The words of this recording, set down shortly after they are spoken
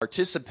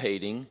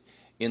participating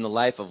in the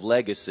life of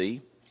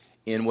legacy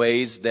in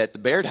ways that the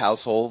Baird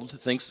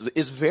household thinks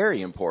is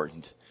very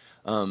important.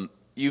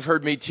 You've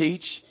heard me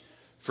teach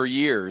for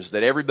years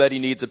that everybody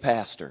needs a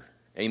pastor.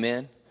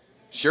 Amen?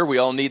 Sure, we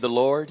all need the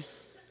Lord.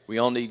 We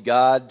all need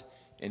God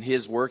and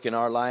His work in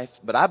our life.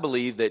 But I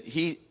believe that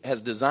He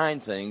has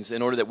designed things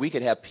in order that we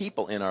could have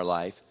people in our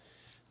life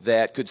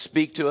that could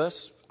speak to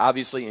us,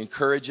 obviously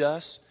encourage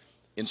us,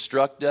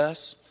 instruct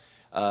us.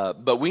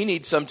 But we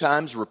need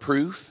sometimes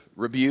reproof,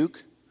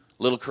 rebuke,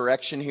 little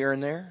correction here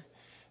and there.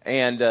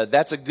 And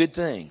that's a good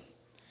thing.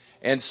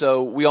 And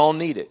so we all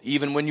need it,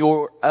 even when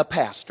you're a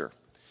pastor.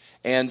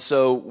 And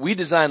so we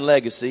designed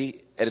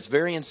Legacy at its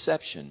very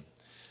inception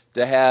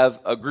to have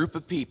a group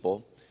of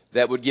people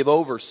that would give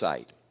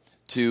oversight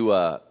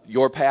to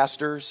your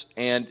pastors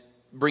and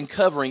bring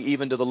covering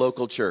even to the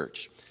local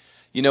church.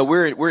 You know,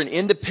 we're an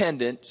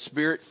independent,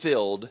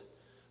 spirit-filled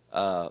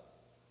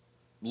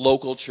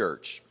local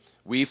church.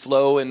 We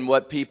flow in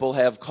what people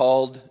have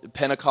called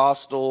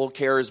Pentecostal,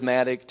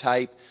 charismatic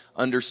type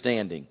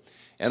understanding.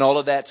 And all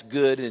of that's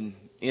good and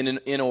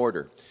in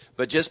order.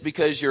 But just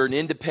because you're an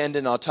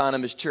independent,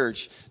 autonomous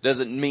church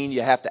doesn't mean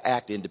you have to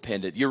act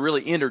independent. You're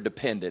really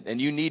interdependent, and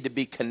you need to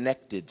be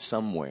connected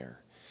somewhere.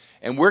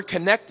 And we're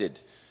connected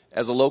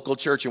as a local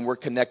church, and we're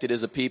connected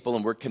as a people,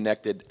 and we're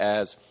connected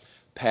as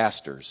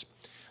pastors.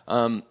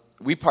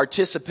 We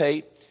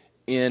participate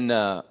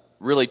in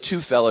really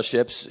two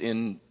fellowships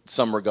in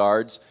some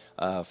regards.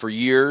 For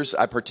years,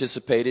 I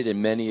participated,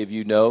 and many of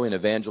you know, in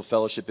Evangel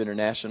Fellowship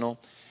International.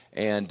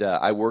 And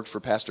I worked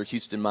for Pastor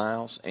Houston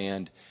Miles,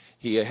 and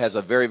he has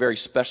a very, very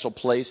special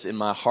place in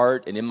my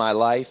heart and in my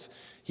life.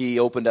 He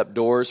opened up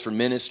doors for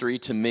ministry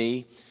to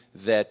me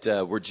that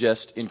were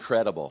just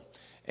incredible.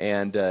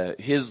 And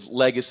his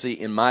legacy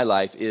in my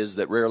life is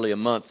that rarely a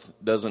month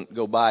doesn't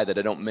go by that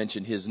I don't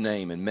mention his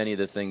name and many of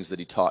the things that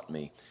he taught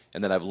me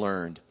and that I've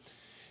learned.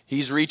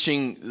 He's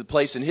reaching the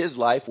place in his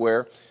life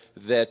where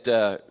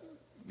that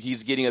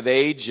he's getting of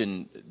age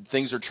and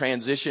things are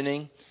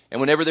transitioning. And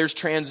whenever there's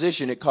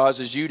transition, it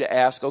causes you to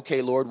ask,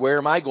 okay, Lord, where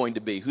am I going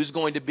to be? Who's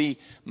going to be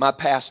my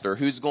pastor?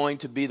 Who's going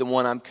to be the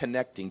one I'm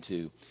connecting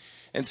to?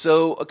 And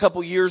so a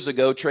couple years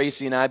ago,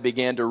 Tracy and I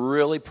began to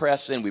really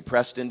press in. We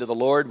pressed into the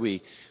Lord.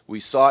 We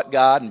sought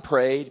God and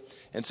prayed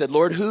and said,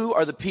 Lord, who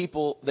are the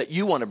people that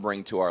you want to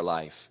bring to our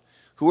life?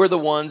 Who are the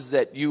ones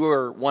that you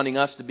are wanting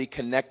us to be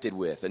connected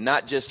with? And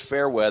not just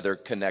fair weather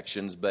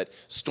connections, but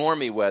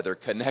stormy weather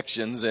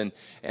connections and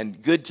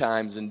good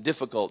times and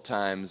difficult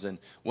times. And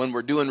when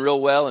we're doing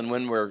real well and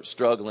when we're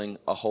struggling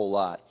a whole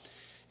lot.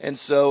 And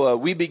so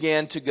we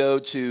began to go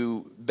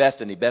to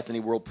Bethany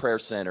World Prayer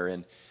Center.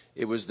 And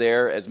it was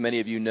there, as many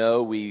of you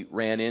know, we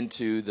ran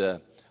into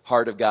the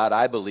heart of God,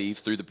 I believe,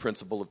 through the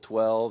principle of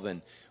 12.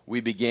 And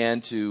we began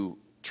to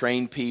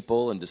train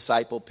people and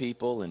disciple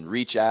people and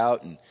reach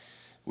out. And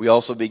we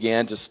also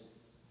began to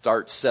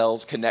start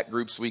cells, connect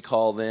groups we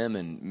call them,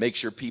 and make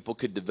sure people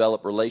could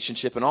develop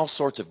relationship, and all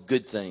sorts of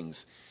good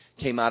things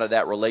came out of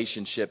that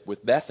relationship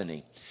with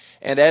Bethany.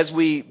 And as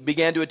we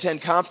began to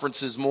attend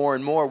conferences more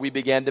and more, we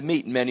began to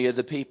meet many of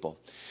the people.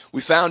 We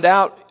found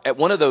out at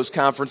one of those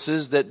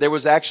conferences that there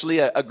was actually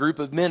a group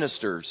of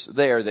ministers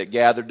there that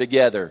gathered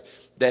together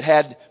that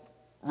had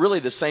really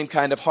the same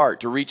kind of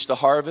heart to reach the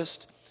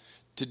harvest,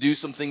 to do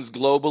some things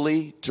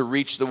globally, to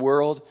reach the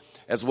world,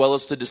 as well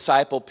as to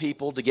disciple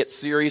people, to get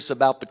serious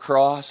about the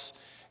cross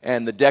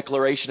and the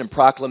declaration and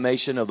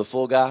proclamation of the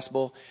full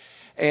gospel.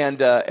 And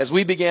as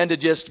we began to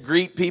just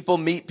greet people,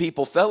 meet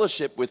people,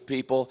 fellowship with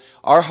people,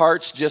 our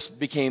hearts just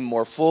became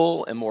more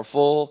full and more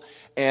full.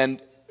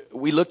 And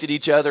we looked at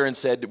each other and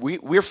said,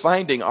 we're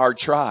finding our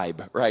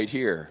tribe right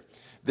here.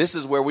 This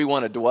is where we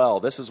want to dwell.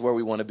 This is where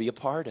we want to be a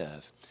part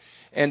of.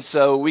 And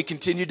so we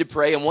continued to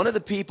pray. And one of the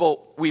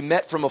people we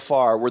met from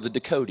afar were the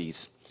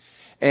Dakotas.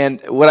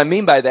 And what I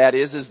mean by that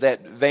is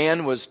that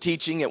Van was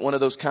teaching at one of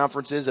those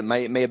conferences. It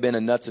may have been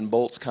a Nuts and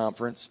Bolts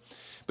conference.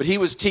 But he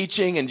was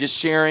teaching and just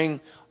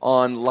sharing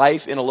on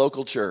life in a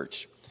local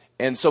church.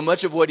 And so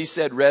much of what he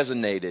said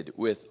resonated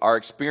with our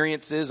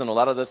experiences and a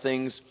lot of the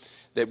things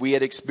that we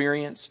had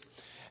experienced.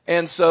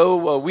 And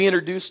so we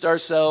introduced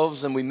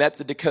ourselves and we met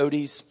the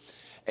Dakotas.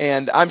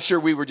 And I'm sure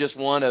we were just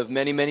one of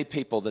many, many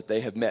people that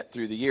they have met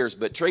through the years.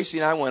 But Tracy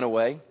and I went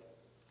away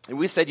and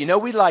we said,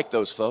 we like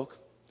those folk.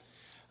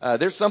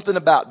 There's something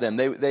about them.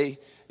 They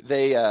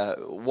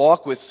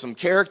walk with some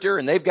character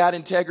and they've got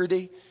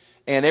integrity,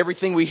 and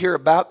everything we hear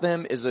about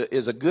them is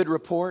a good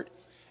report,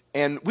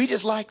 and we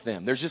just like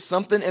them. There's just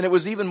something, and it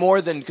was even more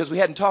than because we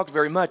hadn't talked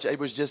very much. It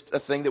was just a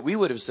thing that we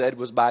would have said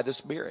was by the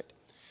Spirit.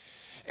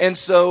 And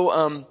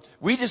so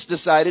we just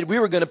decided we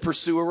were going to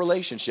pursue a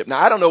relationship. Now,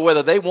 I don't know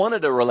whether they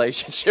wanted a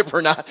relationship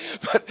or not,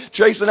 but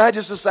Trace and I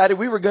just decided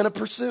we were going to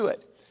pursue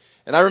it.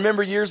 And I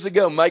remember years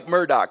ago, Mike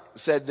Murdoch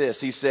said this.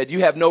 He said,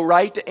 you have no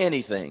right to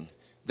anything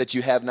that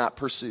you have not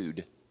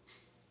pursued.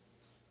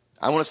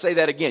 I want to say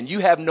that again. You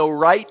have no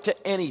right to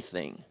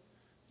anything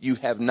you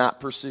have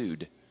not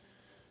pursued.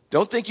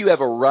 Don't think you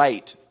have a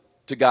right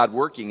to God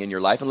working in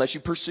your life unless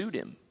you pursued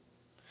Him.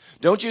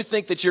 Don't you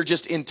think that you're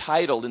just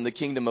entitled in the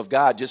kingdom of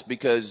God just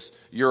because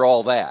you're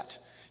all that?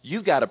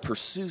 You've got to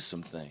pursue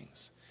some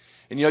things.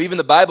 And even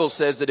the Bible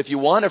says that if you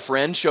want a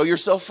friend, show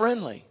yourself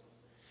friendly.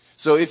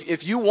 So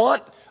if you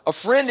want a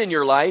friend in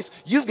your life,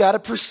 you've got to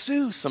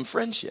pursue some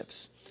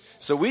friendships.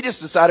 So we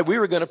just decided we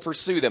were going to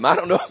pursue them. I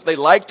don't know if they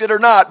liked it or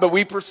not, but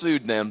we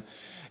pursued them.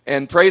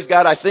 And praise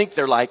God, I think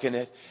they're liking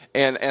it.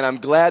 And I'm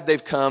glad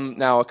they've come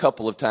now a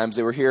couple of times.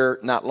 They were here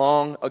not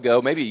long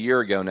ago, maybe a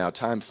year ago now.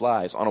 Time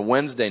flies. On a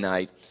Wednesday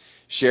night,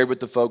 shared with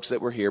the folks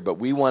that were here. But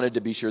we wanted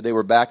to be sure they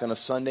were back on a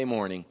Sunday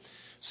morning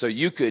so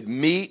you could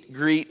meet,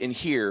 greet, and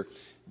hear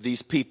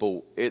these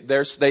people.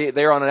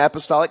 They're on an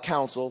apostolic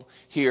council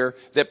here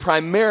that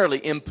primarily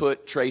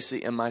input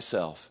Tracy and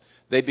myself.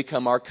 They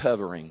become our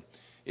covering.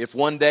 If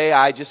one day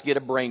I just get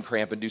a brain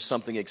cramp and do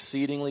something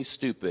exceedingly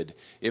stupid,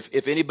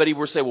 if anybody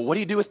were to say, well, what do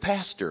you do with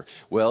Pastor?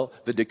 Well,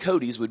 the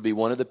Dakotas would be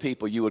one of the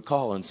people you would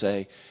call and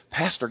say,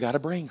 Pastor got a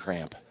brain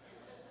cramp.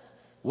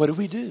 What do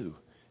we do?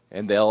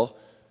 And they'll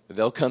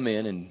come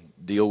in and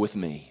deal with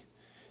me.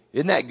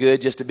 Isn't that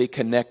good just to be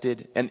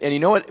connected? And you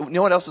know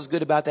what else is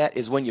good about that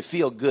is when you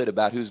feel good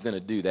about who's going to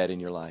do that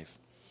in your life.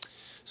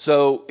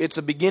 So it's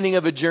a beginning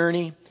of a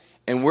journey.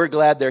 And we're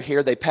glad they're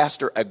here. They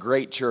pastor a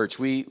great church.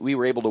 We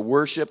were able to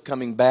worship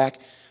coming back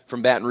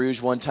from Baton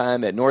Rouge one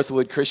time at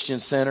Northwood Christian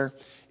Center.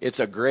 It's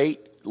a great,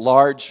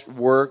 large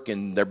work,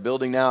 and they're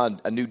building now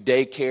a new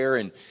daycare,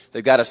 and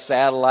they've got a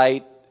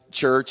satellite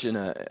church in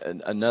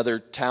another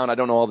town. I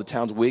don't know all the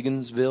towns.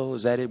 Wigginsville,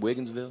 is that it?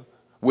 Wigginsville?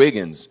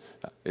 Wiggins.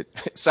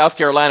 South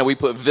Carolina, we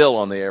put Ville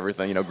on there,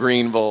 everything,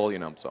 Greenville,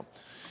 so.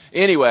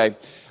 Anyway,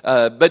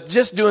 but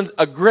just doing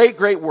a great,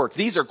 great work.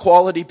 These are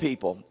quality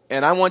people.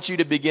 And I want you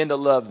to begin to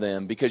love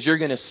them because you're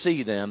going to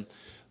see them,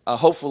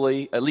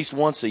 hopefully at least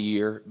once a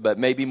year, but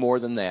maybe more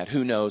than that.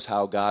 Who knows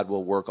how God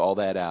will work all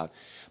that out.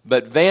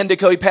 But Van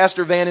Dakoe,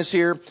 Pastor Van is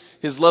here.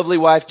 His lovely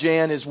wife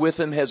Jan is with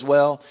him as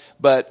well.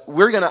 But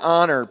we're going to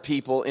honor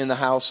people in the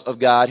house of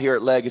God here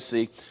at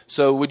Legacy.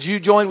 So would you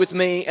join with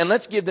me? And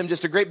let's give them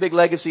just a great big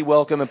Legacy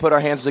welcome and put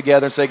our hands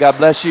together and say, God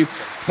bless you.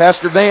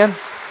 Pastor Van,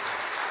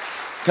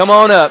 come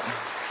on up.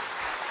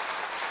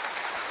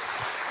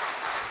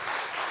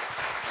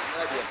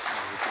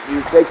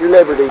 You take your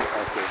liberty.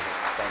 Thank you.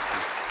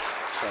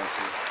 Thank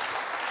you.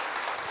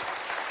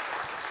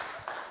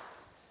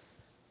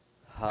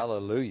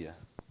 Hallelujah.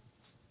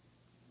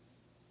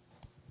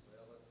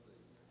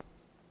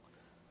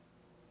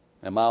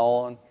 Am I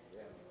on?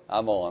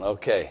 I'm on.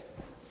 Okay.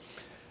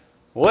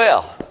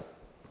 Well,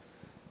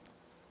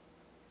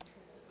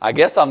 I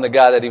guess I'm the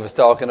guy that he was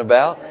talking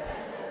about.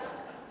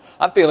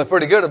 I'm feeling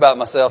pretty good about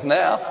myself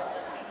now.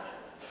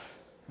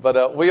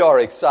 But we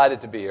are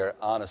excited to be here,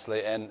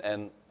 honestly,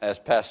 and as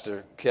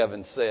Pastor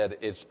Kevin said,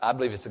 I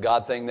believe it's a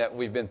God thing that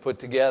we've been put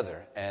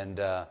together. And,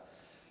 I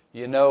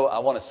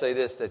want to say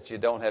this, that you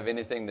don't have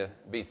anything to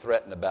be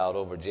threatened about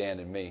over Jan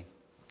and me,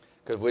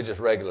 because we're just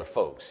regular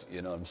folks,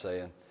 you know what I'm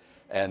saying?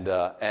 And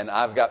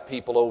I've got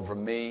people over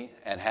me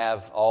and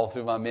have all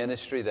through my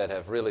ministry that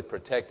have really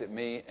protected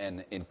me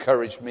and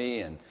encouraged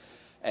me,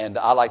 and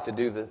I like to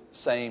do the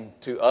same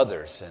to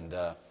others. And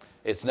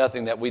it's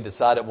nothing that we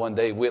decided one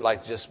day we'd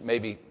like to just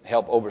maybe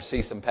help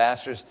oversee some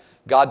pastors.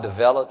 God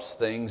develops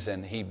things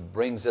and He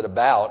brings it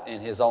about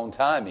in His own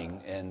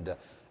timing. And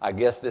I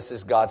guess this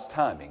is God's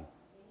timing.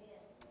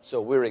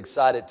 So we're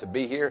excited to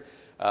be here.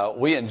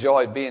 We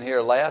enjoyed being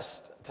here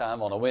last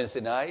time on a Wednesday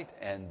night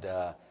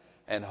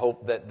and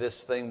hope that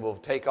this thing will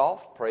take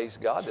off. Praise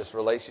God, this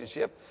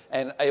relationship.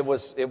 And it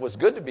was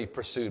good to be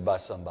pursued by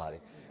somebody.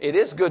 It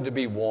is good to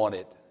be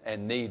wanted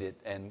and needed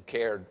and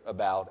cared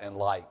about and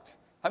liked.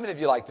 How many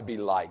of you like to be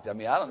liked? I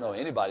mean, I don't know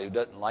anybody who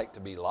doesn't like to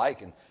be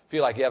liked and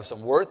feel like you have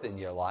some worth in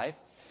your life.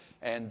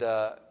 And,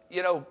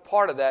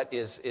 part of that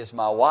is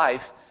my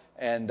wife.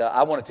 And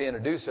I wanted to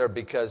introduce her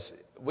because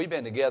we've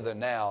been together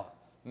now,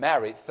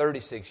 married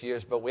 36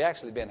 years, but we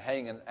actually been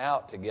hanging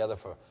out together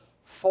for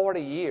 40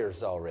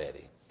 years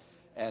already.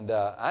 And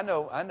I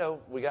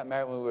know we got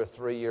married when we were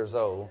 3 years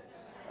old.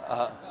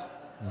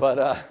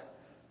 But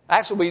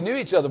actually, we knew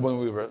each other when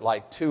we were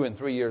like 2 and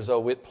 3 years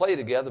old. We'd play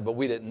together, but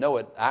we didn't know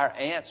it. Our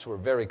aunts were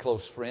very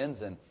close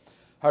friends, and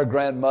her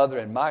grandmother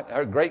and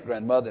her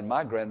great-grandmother and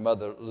my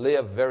grandmother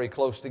lived very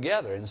close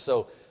together. And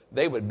so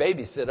they would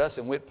babysit us,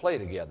 and we'd play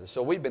together.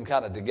 So we've been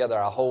kind of together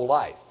our whole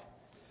life.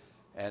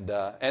 And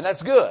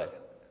that's good.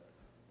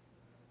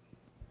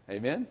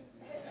 Amen?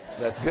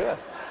 That's good.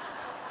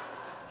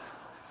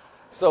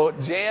 So,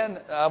 Jan,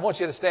 I want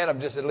you to stand up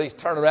and just at least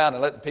turn around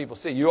and let the people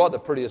see. You are the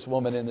prettiest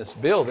woman in this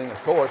building, of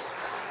course.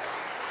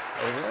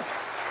 Amen.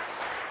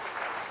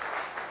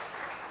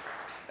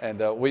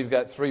 And we've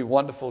got 3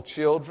 wonderful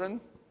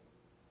children,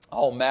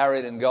 all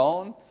married and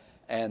gone.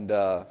 And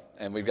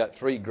we've got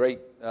 3 great,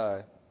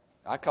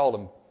 I call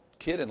them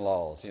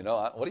kid-in-laws.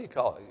 What do you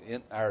call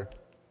it? Our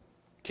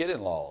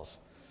kid-in-laws.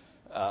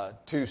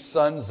 2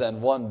 sons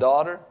and 1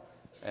 daughter.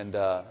 And,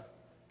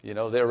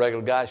 they're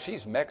regular guys.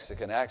 She's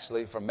Mexican,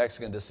 actually, from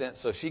Mexican descent.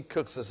 So she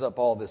cooks us up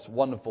all this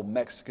wonderful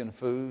Mexican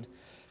food.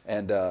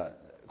 And, of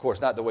course,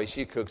 not the way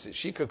she cooks it.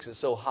 She cooks it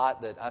so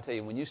hot that I tell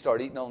you, when you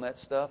start eating on that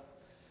stuff,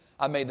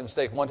 I made the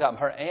mistake one time.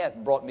 Her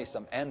aunt brought me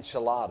some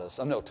tamales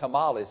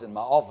in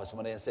my office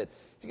one day and said,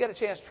 if you get a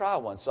chance, try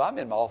one. So I'm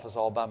in my office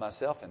all by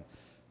myself, and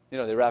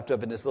they wrapped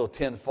up in this little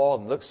tin foil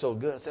and looked so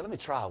good. I said, let me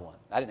try one.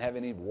 I didn't have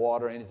any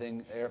water or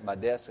anything there at my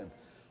desk, and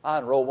I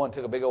unrolled one,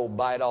 took a big old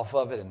bite off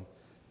of it,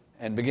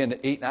 and began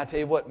to eat. And I tell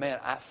you what, man,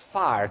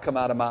 fire come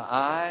out of my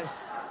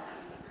eyes.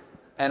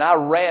 And I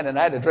ran, and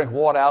I had to drink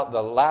water out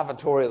the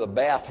lavatory of the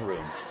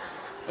bathroom.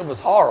 It was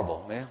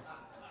horrible, man.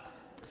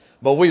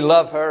 But we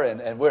love her,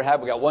 and we're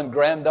happy. We got one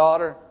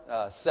granddaughter,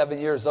 7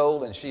 years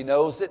old, and she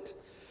knows it.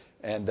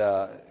 And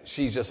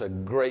she's just a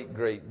great,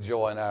 great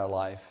joy in our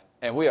life.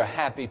 And we are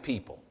happy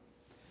people.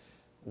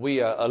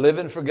 We are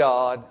living for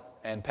God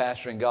and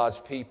pastoring God's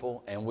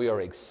people, and we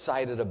are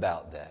excited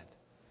about that.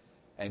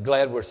 And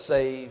glad we're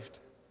saved,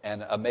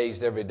 and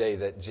amazed every day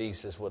that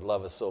Jesus would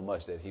love us so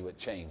much that he would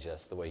change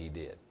us the way he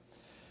did.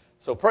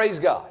 So praise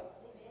God.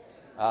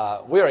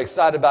 We are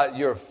excited about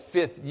your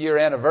 5th year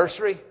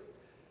anniversary.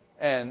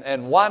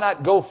 And why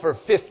not go for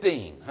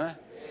 15? Huh?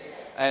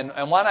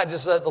 And why not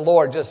just let the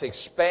Lord just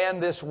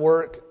expand this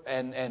work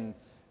and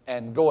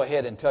go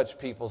ahead and touch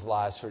people's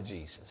lives for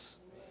Jesus?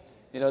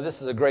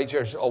 This is a great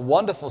church, a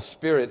wonderful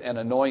spirit and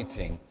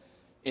anointing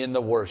in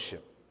the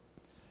worship.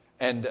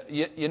 And,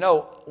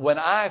 when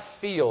I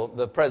feel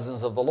the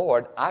presence of the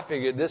Lord, I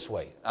figure it this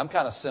way. I'm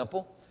kind of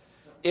simple.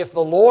 If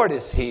the Lord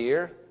is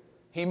here,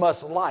 he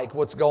must like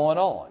what's going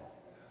on.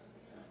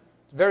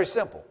 It's very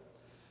simple.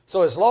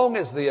 So as long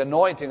as the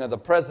anointing of the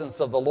presence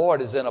of the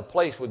Lord is in a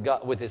place with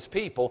God, with his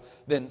people,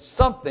 then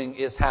something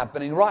is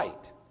happening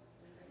right.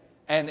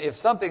 And if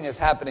something is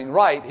happening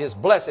right, his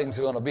blessings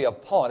are going to be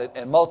upon it,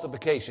 and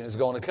multiplication is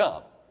going to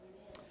come.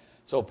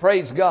 So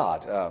praise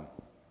God.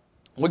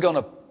 We're going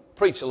to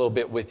preach a little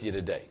bit with you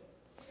today,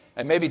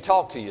 and maybe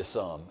talk to you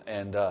some,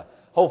 and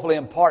hopefully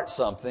impart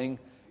something.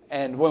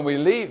 And when we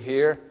leave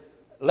here,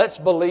 let's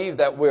believe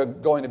that we're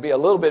going to be a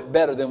little bit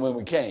better than when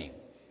we came.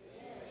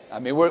 I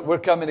mean, we're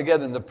coming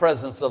together in the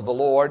presence of the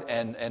Lord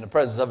and the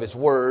presence of his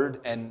word.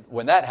 And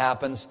when that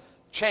happens,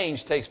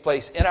 change takes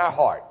place in our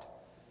heart.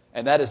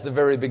 And that is the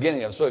very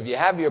beginning of it. So if you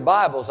have your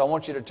Bibles, I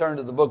want you to turn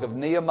to the book of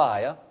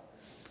Nehemiah.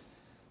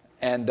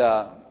 And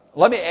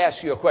let me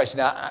ask you a question.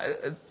 Now,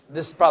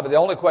 this is probably the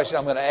only question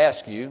I'm going to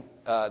ask you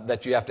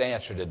that you have to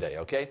answer today,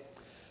 okay?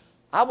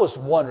 I was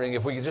wondering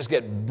if we could just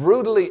get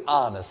brutally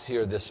honest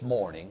here this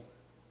morning.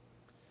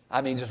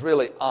 I mean, just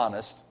really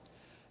honest.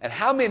 And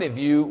how many of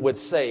you would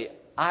say,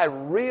 I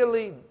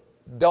really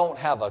don't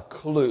have a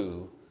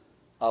clue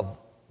of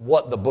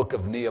what the book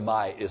of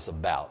Nehemiah is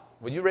about?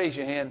 Will you raise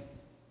your hand?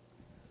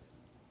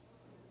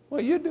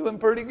 Well, you're doing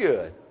pretty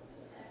good.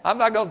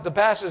 The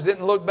pastors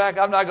didn't look back.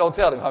 I'm not going to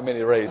tell them how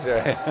many raised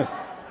their hand.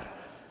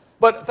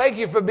 But thank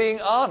you for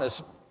being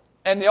honest.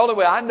 And the only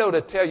way I know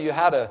to tell you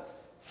how to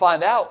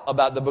find out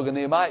about the book of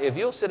Nehemiah, if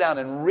you'll sit down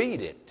and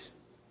read it,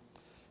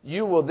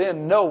 you will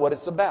then know what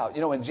it's about.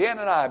 When Jan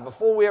and I,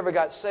 before we ever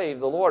got saved,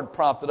 the Lord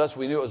prompted us,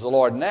 we knew it was the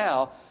Lord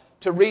now,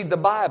 to read the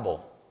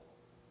Bible.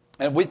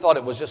 And we thought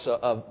it was just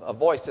a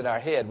voice in our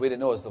head. We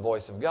didn't know it was the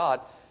voice of God.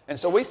 And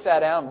so we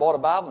sat down and bought a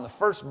Bible, and the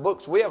first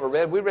books we ever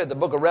read, we read the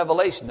book of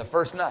Revelation the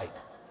first night.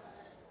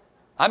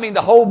 I mean,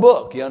 the whole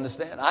book, you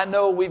understand? I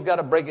know we've got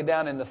to break it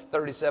down into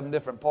 37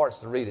 different parts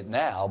to read it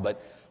now,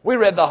 but we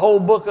read the whole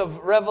book of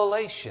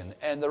Revelation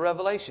and the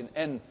Revelation.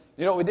 And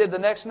you know what we did the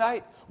next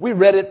night? We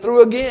read it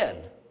through again.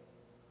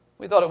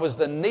 We thought it was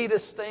the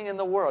neatest thing in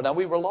the world. Now,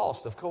 we were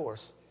lost, of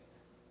course,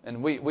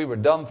 and we were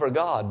dumb for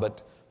God,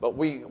 but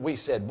we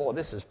said, boy,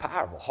 this is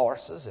powerful.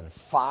 Horses and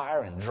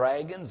fire and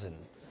dragons and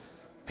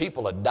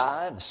people are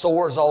dying,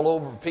 sores all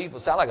over people.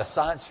 Sound like a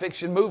science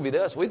fiction movie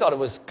to us. We thought it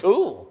was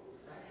cool.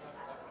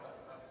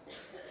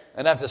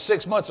 And after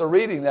 6 months of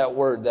reading that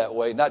word that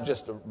way, not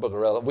just the book of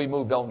Revelation, we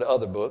moved on to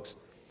other books.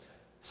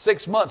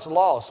 6 months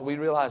lost, we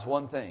realized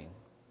one thing.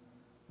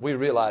 We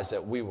realized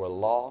that we were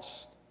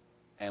lost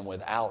and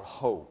without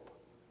hope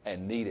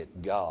and needed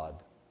God.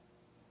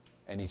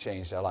 And he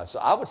changed our life. So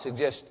I would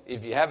suggest,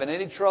 if you're having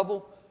any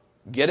trouble,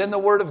 get in the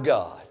Word of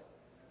God.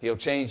 He'll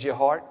change your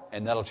heart,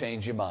 and that'll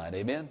change your mind.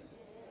 Amen?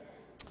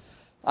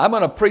 I'm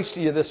going to preach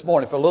to you this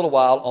morning for a little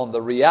while on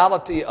the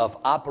reality of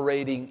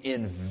operating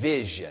in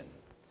vision.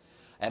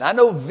 And I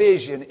know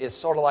vision is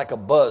sort of like a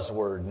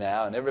buzzword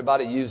now, and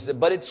everybody uses it,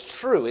 but it's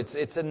true.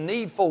 It's a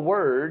needful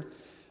word.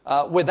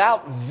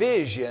 Without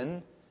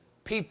vision,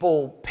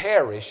 people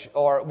perish,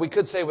 or we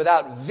could say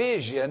without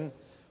vision,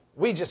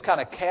 we just kind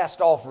of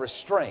cast off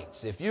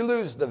restraints. If you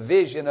lose the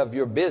vision of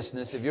your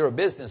business, if you're a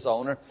business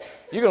owner,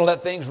 you're going to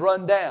let things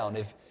run down.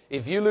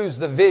 If you lose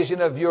the vision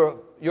of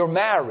your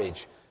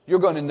marriage, you're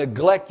going to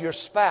neglect your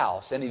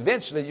spouse, and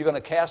eventually you're going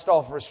to cast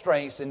off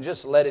restraints and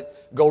just let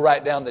it go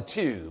right down the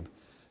tube.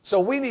 So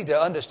we need to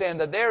understand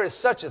that there is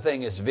such a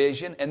thing as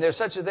vision, and there's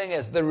such a thing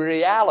as the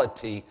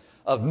reality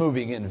of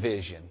moving in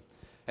vision.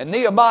 And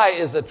Nehemiah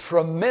is a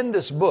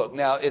tremendous book.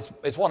 Now,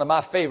 it's one of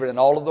my favorite in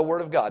all of the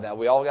Word of God. Now,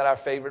 we all got our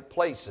favorite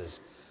places.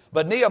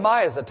 But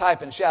Nehemiah is a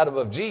type and shadow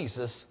of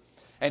Jesus,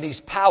 and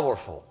he's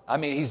powerful. I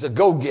mean, he's a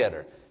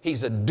go-getter.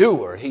 he's a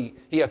doer.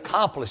 He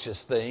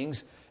accomplishes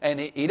things, and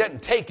he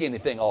doesn't take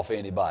anything off of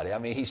anybody. I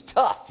mean, he's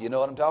tough, you know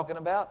what I'm talking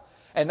about?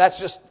 And that's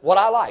just what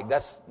I like.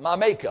 That's my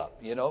makeup,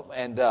 you know.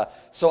 And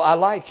so I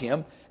like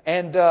him.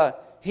 And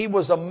he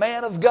was a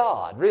man of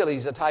God. Really,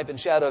 he's a type and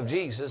shadow of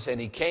Jesus. And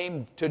he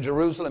came to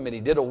Jerusalem and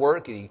he did a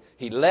work.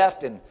 He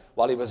left, and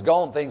while he was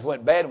gone, things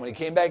went bad. And when he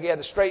came back, he had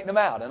to straighten them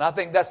out. And I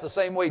think that's the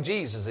same way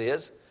Jesus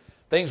is.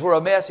 Things were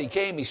a mess. He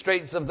came, he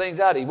straightened some things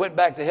out. He went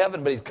back to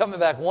heaven, but he's coming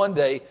back one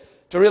day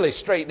to really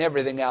straighten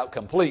everything out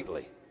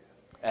completely.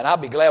 And I'll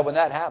be glad when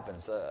that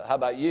happens. How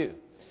about you?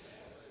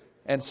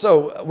 And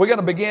so we're going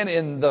to begin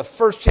in the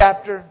first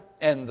chapter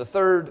and the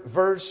third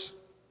verse.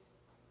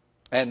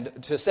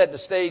 And to set the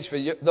stage for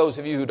those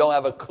of you who don't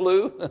have a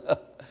clue,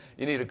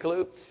 you need a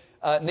clue.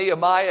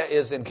 Nehemiah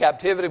is in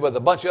captivity with a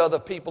bunch of other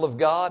people of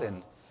God,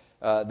 and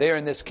they're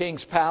in this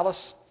king's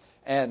palace.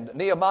 And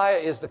Nehemiah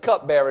is the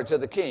cupbearer to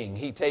the king.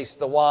 He tastes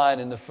the wine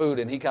and the food,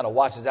 and he kind of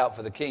watches out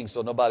for the king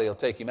so nobody will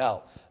take him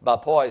out by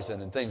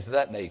poison and things of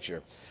that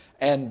nature.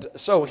 And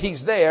so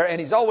he's there, and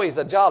he's always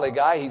a jolly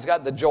guy. He's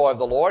got the joy of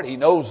the Lord. He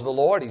knows the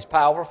Lord. He's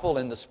powerful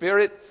in the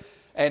Spirit.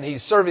 And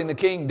he's serving the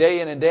king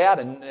day in and day out.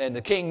 And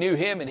the king knew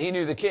him, and he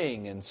knew the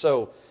king. And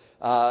so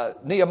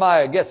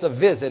Nehemiah gets a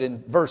visit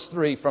in verse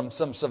 3 from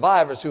some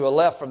survivors who are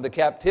left from the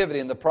captivity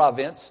in the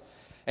province.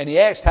 And he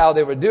asked how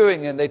they were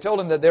doing, and they told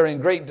him that they're in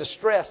great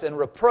distress and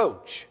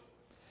reproach.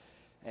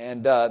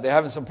 And they're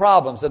having some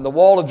problems. And the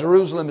wall of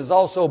Jerusalem is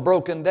also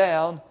broken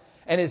down,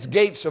 and its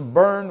gates are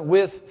burned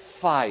with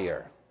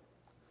fire.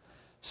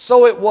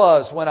 So it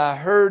was when I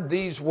heard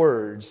these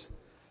words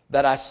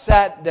that I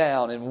sat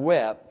down and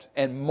wept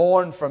and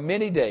mourned for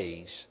many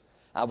days.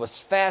 I was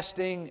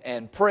fasting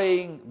and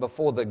praying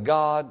before the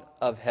God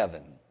of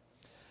heaven.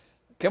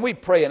 Can we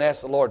pray and ask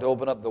the Lord to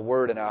open up the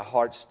Word in our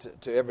hearts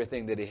to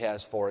everything that He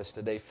has for us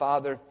today?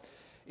 Father,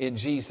 in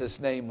Jesus'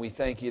 name, we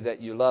thank You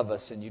that You love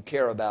us and You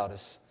care about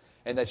us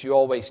and that You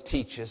always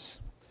teach us.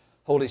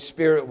 Holy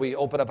Spirit, we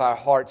open up our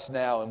hearts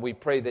now and we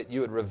pray that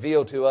You would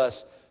reveal to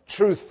us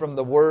truth from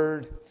the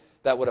Word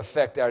that would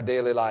affect our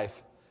daily life.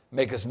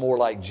 Make us more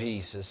like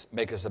Jesus.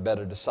 Make us a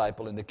better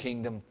disciple in the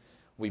kingdom.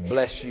 We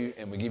bless You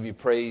and we give You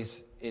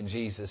praise in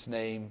Jesus'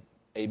 name.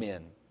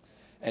 Amen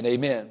and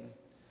amen.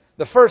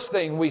 The first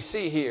thing we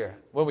see here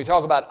when we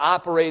talk about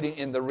operating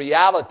in the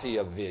reality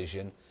of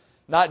vision,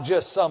 not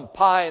just some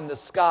pie in the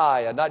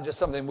sky, and not just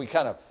something we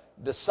kind of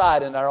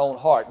decide in our own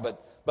heart,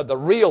 but the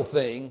real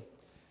thing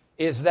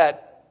is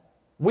that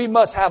we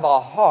must have a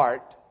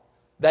heart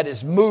that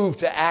is moved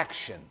to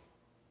action.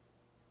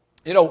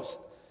 You know,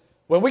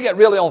 when we get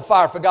really on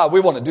fire for God, we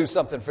want to do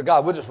something for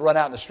God. We'll just run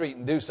out in the street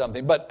and do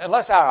something. But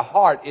unless our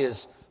heart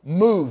is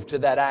moved to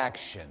that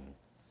action,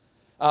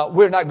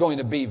 we're not going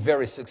to be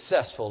very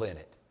successful in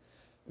it.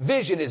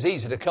 Vision is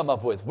easy to come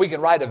up with. We can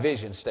write a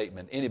vision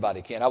statement.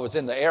 Anybody can. I was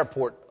in the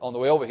airport on the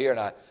way over here, and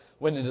I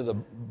went into the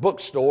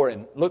bookstore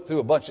and looked through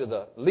a bunch of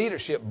the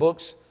leadership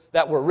books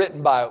that were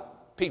written by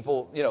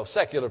people, you know,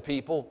 secular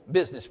people,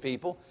 business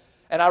people.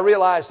 And I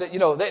realized that, you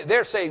know,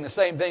 they're saying the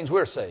same things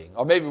we're saying.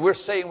 Or maybe we're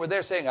saying what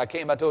they're saying. I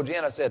told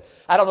Jen, I said,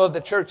 I don't know if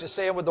the church is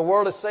saying what the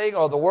world is saying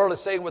or the world is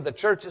saying what the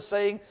church is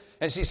saying.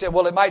 And she said,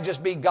 well, it might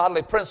just be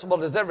godly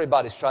principle as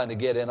everybody's trying to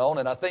get in on,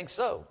 and I think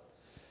so.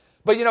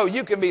 But, you know,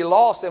 you can be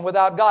lost and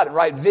without God and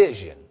write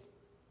vision.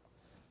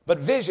 But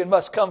vision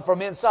must come from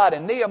inside.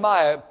 And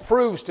Nehemiah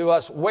proves to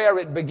us where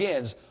it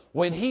begins.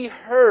 When he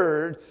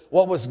heard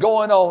what was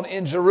going on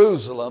in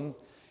Jerusalem,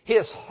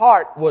 his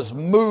heart was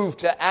moved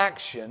to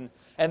action.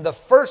 And the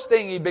first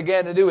thing he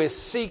began to do is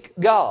seek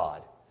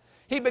God.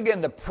 He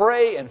began to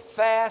pray and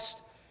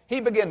fast. He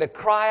began to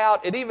cry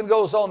out. It even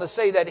goes on to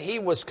say that he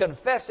was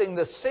confessing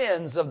the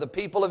sins of the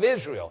people of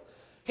Israel.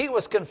 He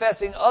was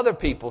confessing other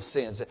people's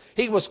sins.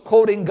 He was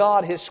quoting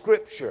God, His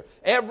Scripture.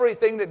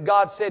 Everything that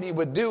God said He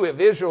would do if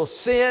Israel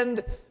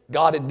sinned,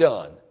 God had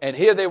done. And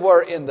here they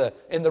were in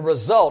the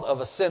result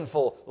of a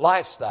sinful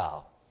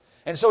lifestyle.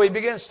 And so he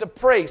begins to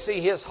pray.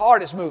 See, his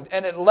heart is moved.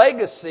 And at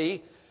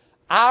Legacy,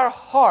 our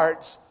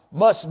hearts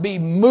must be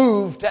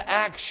moved to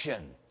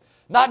action.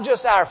 Not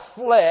just our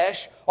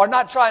flesh, or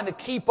not trying to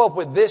keep up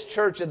with this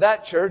church and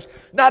that church,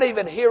 not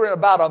even hearing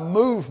about a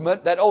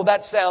movement that, oh,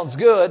 that sounds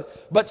good,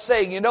 but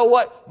saying, you know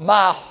what?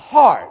 My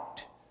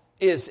heart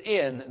is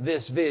in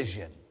this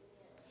vision.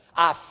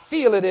 I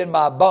feel it in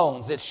my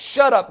bones. It's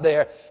shut up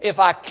there. If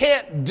I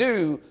can't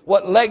do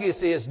what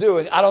Legacy is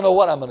doing, I don't know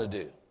what I'm going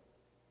to do.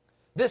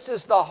 This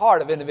is the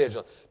heart of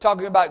individuals.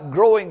 Talking about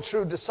growing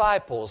true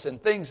disciples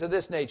and things of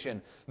this nature.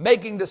 And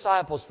making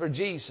disciples for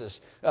Jesus.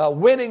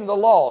 Winning the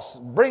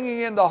lost. Bringing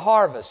in the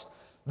harvest.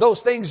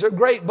 Those things are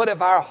great. But if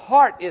our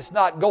heart is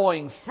not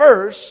going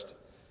first,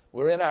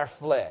 we're in our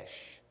flesh.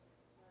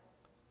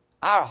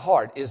 Our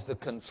heart is the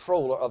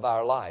controller of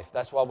our life.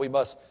 That's why we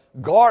must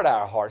guard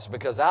our hearts,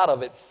 because out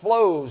of it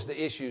flows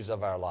the issues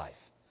of our life.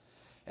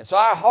 And so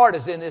our heart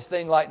is in this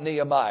thing like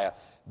Nehemiah.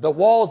 The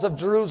walls of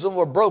Jerusalem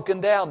were broken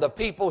down. The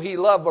people he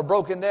loved were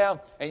broken down.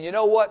 And you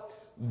know what?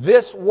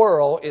 This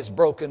world is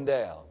broken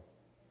down.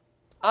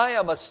 I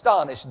am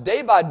astonished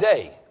day by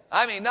day.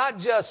 I mean, not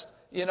just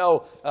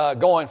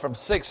going from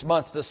 6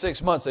 months to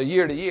 6 months, a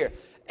year to year.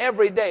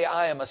 Every day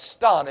I am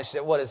astonished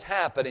at what is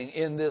happening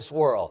in this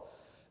world.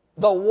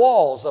 The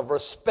walls of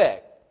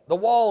respect, the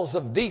walls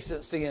of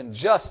decency and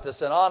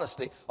justice and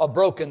honesty are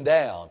broken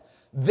down.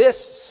 This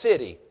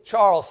city,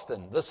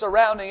 Charleston, the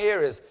surrounding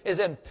areas, is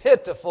in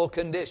pitiful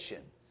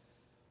condition.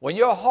 When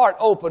your heart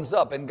opens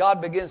up and God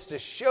begins to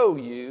show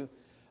you,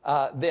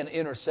 then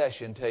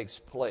intercession takes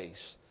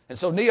place. And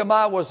so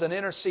Nehemiah was an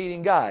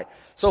interceding guy.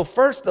 So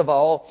first of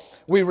all,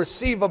 we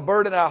receive a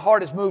burden, our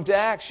heart is moved to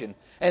action.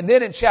 And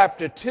then in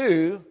chapter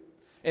 2,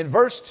 in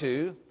verse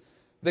 2,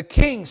 the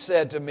king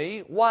said to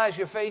me, "Why is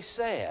your face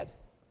sad?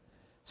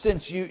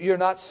 Since you're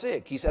not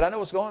sick." He said, "I know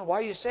what's going on. Why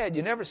are you sad?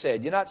 You never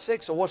said. You're not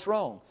sick, so what's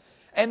wrong?"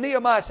 And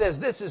Nehemiah says,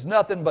 "This is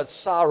nothing but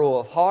sorrow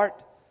of heart."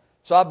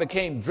 So I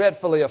became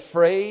dreadfully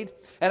afraid.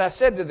 And I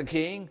said to the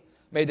king,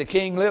 "May the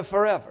king live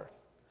forever.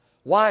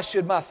 Why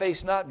should my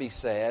face not be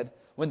sad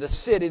when the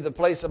city, the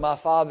place of my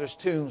father's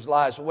tombs,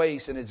 lies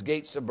waste and its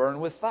gates are burned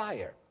with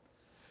fire?"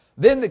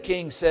 Then the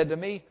king said to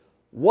me,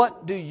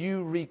 "What do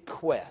you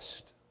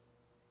request?"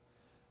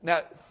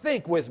 Now,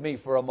 think with me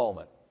for a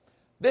moment.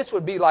 This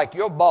would be like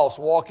your boss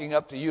walking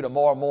up to you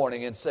tomorrow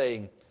morning and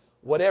saying,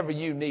 "Whatever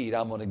you need,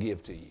 I'm going to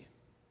give to you."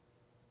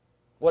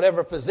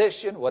 Whatever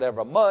position,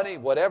 whatever money,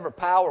 whatever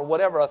power,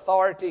 whatever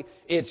authority,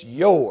 it's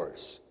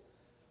yours.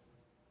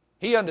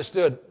 He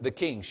understood the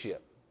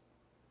kingship.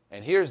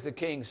 And here's the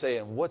king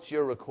saying, "What's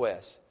your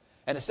request?"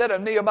 And instead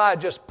of Nehemiah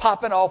just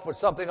popping off with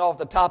something off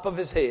the top of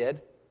his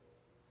head,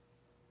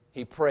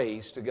 he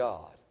prays to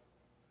God.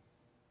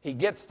 He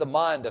gets the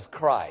mind of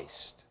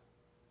Christ.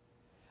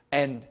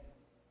 And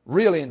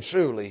really and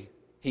truly,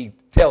 he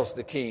tells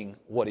the king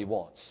what he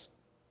wants.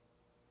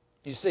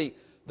 You see,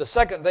 the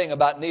second thing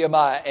about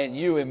Nehemiah and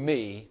you and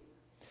me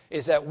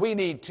is that we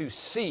need to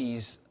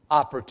seize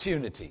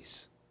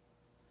opportunities.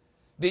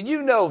 Did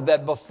you know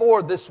that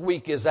before this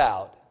week is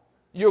out,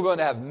 you're going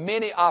to have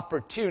many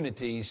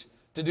opportunities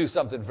to do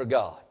something for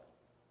God?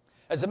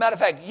 As a matter of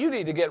fact, you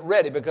need to get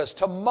ready because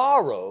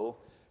tomorrow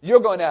you're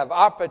going to have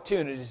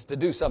opportunities to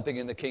do something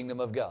in the kingdom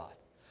of God.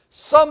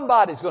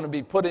 Somebody's going to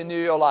be put into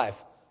your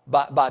life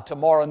by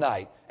tomorrow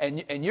night.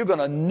 And you're going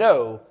to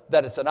know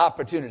that it's an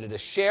opportunity to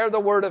share the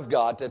Word of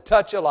God, to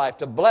touch a life,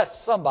 to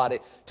bless somebody,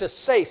 to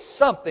say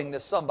something to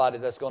somebody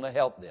that's going to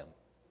help them.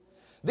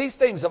 These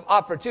things of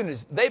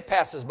opportunities, they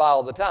pass us by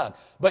all the time.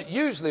 But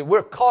usually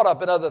we're caught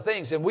up in other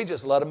things and we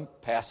just let them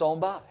pass on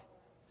by.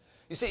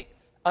 You see,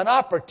 an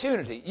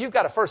opportunity, you've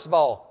got to first of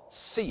all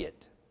see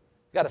it.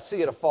 You've got to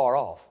see it afar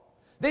off.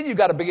 Then you've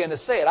got to begin to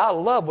say it. I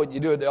love what you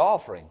do at the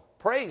offering.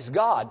 Praise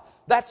God.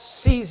 That's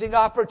seizing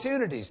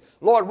opportunities.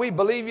 Lord, we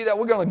believe you that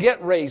we're going to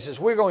get raises.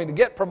 We're going to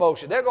get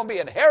promotion. There's going to be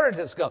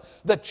inheritance come.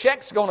 The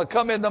check's going to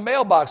come in the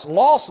mailbox.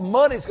 Lost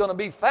money's going to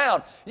be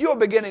found. You are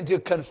beginning to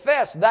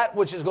confess that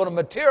which is going to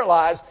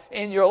materialize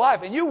in your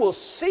life, and you will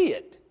see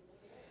it.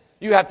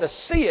 You have to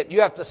see it.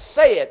 You have to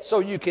say it so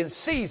you can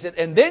seize it,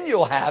 and then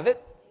you'll have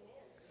it.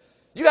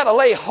 You got to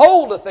lay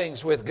hold of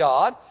things with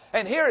God.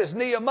 And here is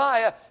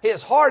Nehemiah.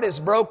 His heart is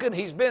broken.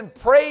 He's been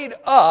prayed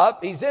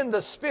up. He's in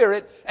the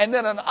Spirit. And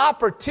then an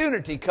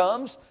opportunity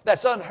comes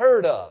that's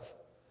unheard of.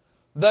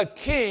 The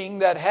king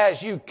that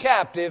has you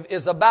captive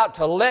is about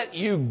to let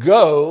you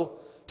go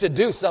to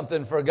do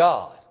something for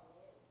God.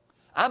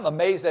 I'm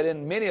amazed that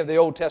in many of the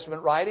Old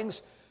Testament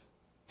writings,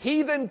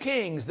 heathen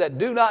kings that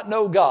do not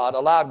know God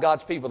allowed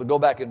God's people to go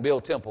back and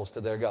build temples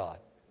to their God.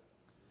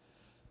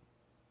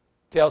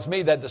 Tells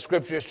me that the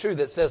scripture is true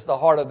that says the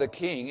heart of the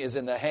king is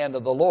in the hand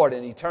of the Lord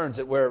and he turns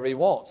it wherever he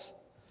wants.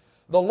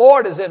 The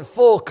Lord is in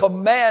full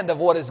command of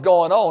what is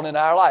going on in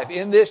our life.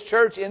 In this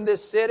church, in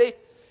this city,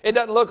 it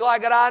doesn't look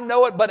like it, I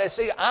know it, but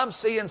I'm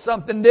seeing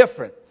something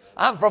different.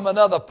 I'm from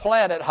another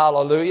planet,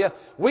 hallelujah.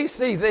 We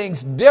see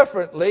things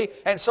differently,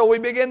 and so we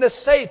begin to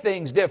say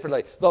things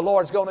differently. The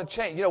Lord's going to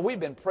change. You know, we've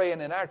been praying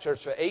in our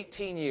church for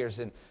 18 years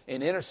in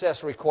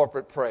intercessory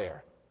corporate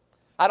prayer.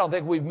 I don't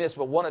think we've missed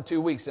but 1 or 2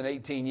 weeks in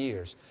 18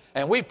 years.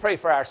 And we pray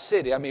for our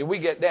city. I mean, we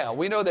get down.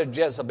 We know there are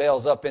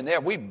Jezebels up in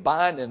there. We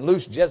bind and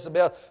loose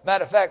Jezebel.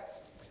 Matter of fact,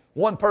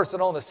 one person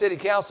on the city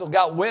council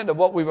got wind of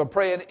what we were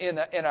praying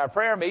in our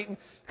prayer meeting,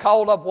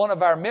 called up one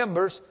of our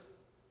members,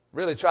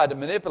 really tried to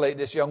manipulate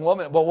this young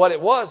woman. But what it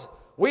was,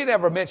 we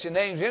never mentioned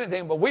names or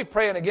anything, but we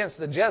praying against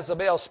the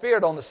Jezebel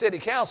spirit on the city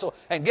council.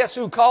 And guess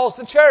who calls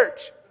the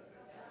church?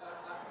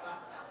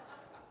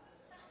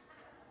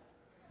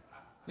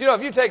 You know,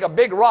 if you take a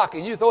big rock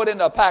and you throw it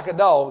into a pack of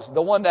dogs,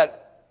 the one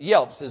that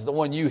yelps is the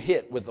one you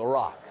hit with the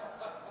rock.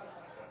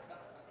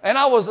 And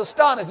I was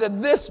astonished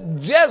that this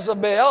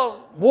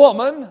Jezebel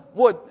woman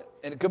would,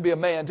 and it could be a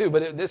man too,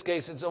 but in this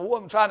case it's a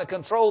woman trying to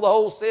control the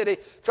whole city,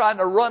 trying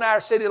to run our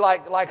city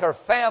like her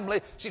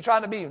family. She's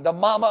trying to be the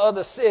mama of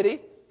the city,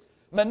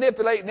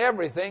 manipulating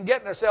everything,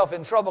 getting herself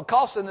in trouble,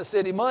 costing the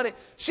city money.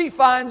 She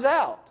finds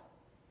out.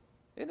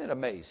 Isn't it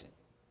amazing?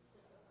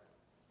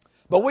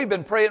 But we've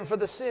been praying for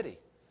the city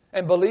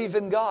and believe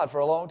in God for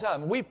a long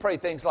time. We pray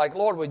things like,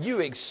 Lord, would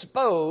you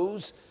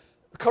expose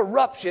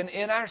corruption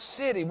in our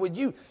city? Would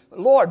you,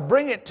 Lord,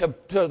 bring it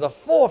to the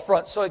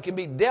forefront so it can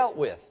be dealt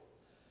with?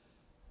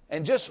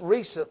 And just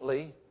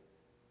recently,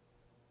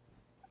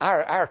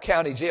 our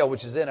county jail,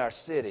 which is in our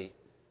city,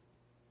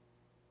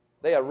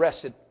 they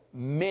arrested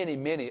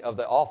many of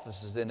the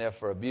officers in there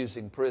for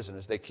abusing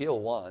prisoners. They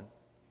killed one.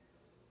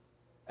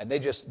 And they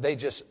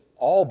just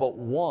all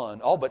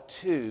but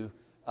two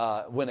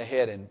went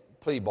ahead and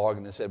plea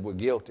bargained and said, we're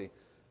guilty.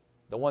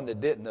 The one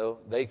that didn't, though,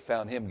 they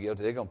found him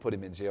guilty. They're going to put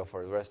him in jail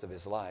for the rest of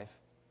his life.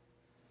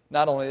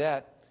 Not only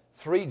that,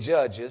 3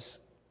 judges,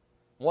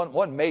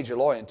 one major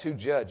lawyer and 2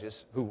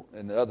 judges,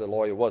 and the other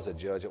lawyer was a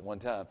judge at one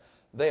time,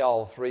 they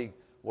all 3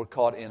 were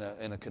caught in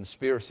a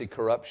conspiracy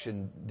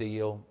corruption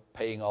deal,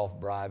 paying off,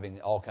 bribing,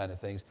 all kind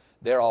of things.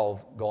 They're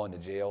all going to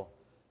jail,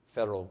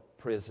 federal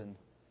prison.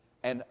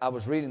 And I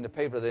was reading the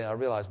paper today and I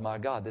realized, my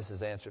God, this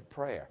is answered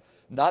prayer.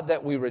 Not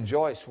that we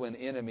rejoice when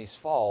enemies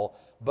fall,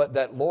 but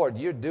that, Lord,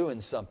 you're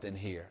doing something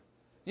here.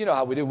 You know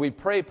how we do. We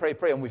pray,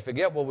 and we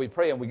forget what we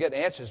pray, and we get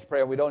answers to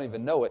prayer, and we don't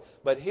even know it.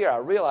 But here I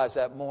realized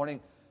that morning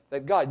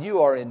that, God,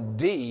 you are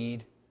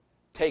indeed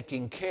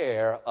taking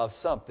care of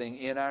something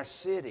in our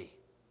city.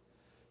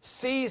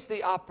 Seize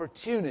the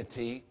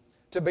opportunity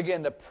to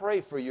begin to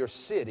pray for your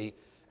city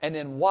and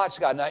then watch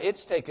God. Now,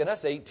 it's taken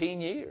us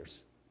 18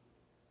 years.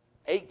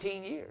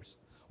 18 years.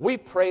 We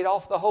prayed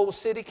off the whole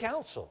city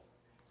council.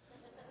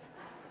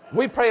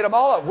 We prayed them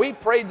all up. We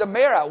prayed the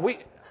mayor out.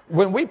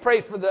 When we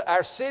prayed for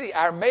our city,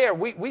 our mayor,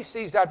 we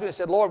seized our opportunity and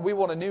said, Lord, we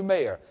want a new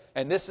mayor.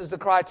 And this is the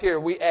criteria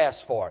we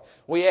asked for.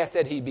 We asked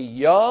that he be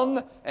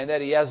young and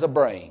that he has a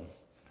brain.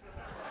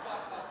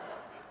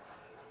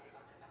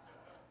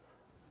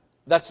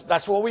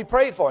 That's what we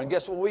prayed for. And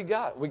guess what we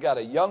got? We got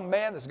a young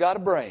man that's got a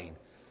brain.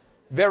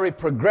 Very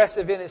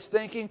progressive in his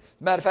thinking.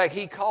 Matter of fact,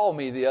 he called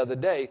me the other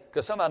day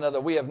because somehow or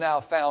another we have now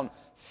found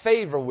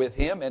favor with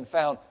him and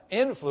found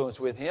influence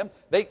with him.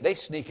 They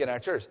sneak in our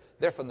church.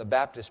 They're from the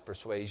Baptist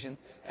persuasion.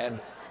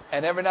 And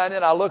every now and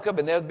then I look up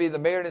and there'll be the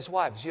mayor and his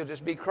wife. She'll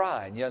just be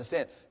crying. You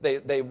understand?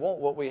 They want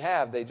what we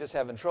have. They just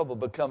having trouble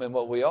becoming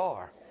what we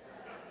are.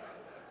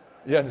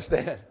 You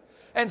understand?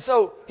 And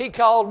so he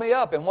called me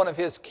up, and one of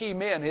his key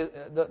men,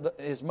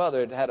 his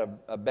mother had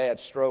a bad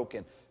stroke,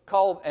 and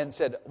called and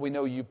said, we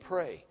know you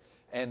pray.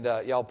 And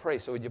y'all pray,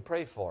 so would you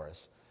pray for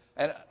us?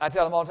 And I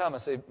tell him all the time, I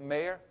say,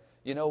 Mayor,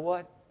 you know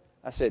what?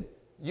 I said,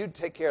 you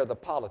take care of the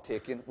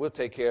politicking, we'll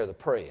take care of the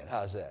praying.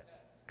 How's that?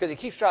 Because he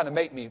keeps trying to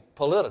make me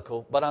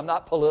political, but I'm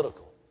not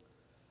political.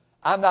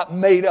 I'm not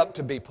made up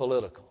to be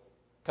political.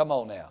 Come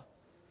on now.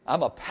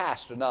 I'm a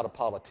pastor, not a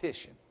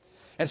politician.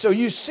 And so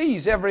you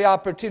seize every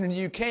opportunity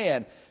you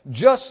can,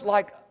 just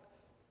like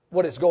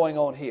what is going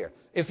on here.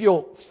 If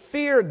you'll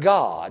fear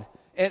God,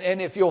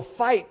 and if you'll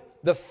fight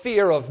the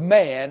fear of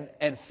man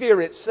and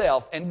fear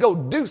itself and go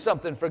do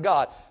something for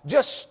God,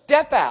 just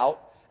step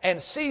out and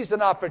seize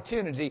an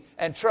opportunity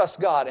and trust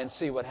God and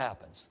see what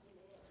happens.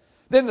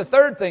 Then the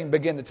third thing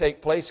began to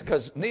take place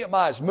because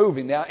Nehemiah is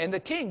moving now, and the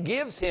king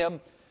gives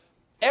him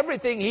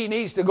everything he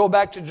needs to go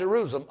back to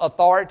Jerusalem.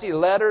 Authority,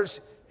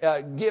 letters,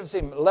 gives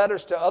him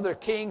letters to other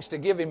kings to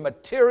give him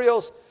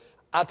materials.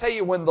 I'll tell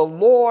you, when the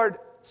Lord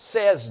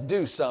says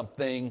do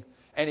something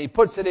and he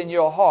puts it in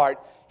your heart,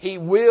 he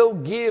will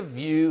give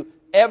you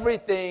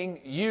everything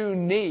you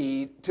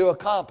need to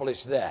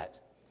accomplish that.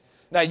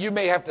 Now, you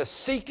may have to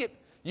seek it.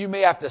 You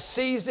may have to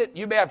seize it.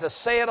 You may have to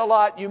say it a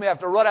lot. You may have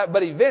to run out.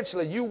 But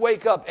eventually you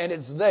wake up and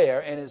it's there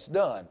and it's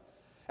done.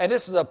 And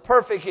this is a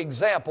perfect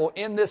example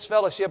in this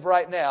fellowship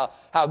right now,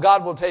 how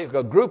God will take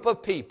a group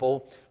of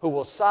people who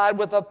will side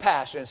with a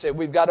pastor and say,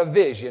 we've got a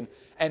vision,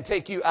 and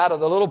take you out of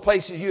the little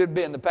places you had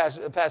been.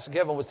 Pastor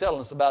Kevin was telling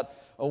us about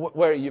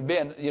where you've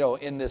been,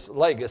 in this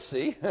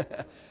legacy.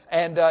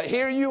 And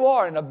here you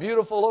are in a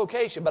beautiful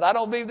location. But I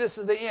don't believe this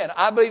is the end.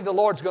 I believe the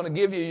Lord's going to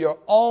give you your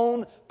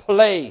own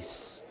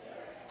place.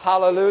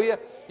 Hallelujah.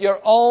 Your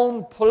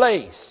own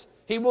place.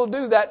 He will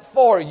do that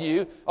for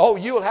you. Oh,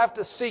 you'll have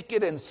to seek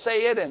it and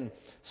say it and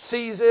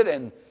seize it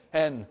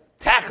and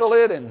tackle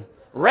it and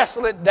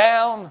wrestle it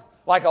down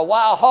like a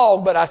wild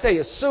hog. But I say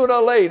you, sooner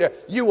or later,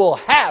 you will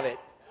have it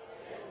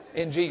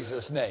in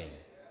Jesus' name.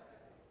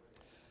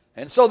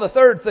 And so the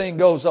third thing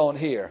goes on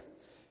here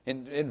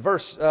in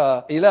verse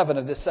 11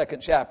 of this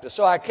second chapter.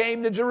 So I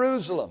came to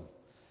Jerusalem,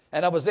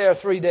 and I was there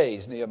 3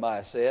 days,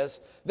 Nehemiah says.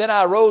 Then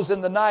I arose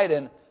in the night,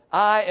 and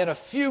I and a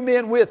few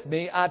men with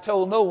me, I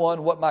told no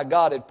one what my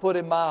God had put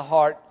in my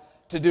heart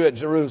to do at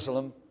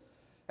Jerusalem.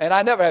 And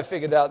I never had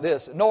figured out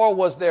this, nor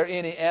was there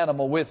any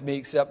animal with me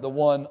except the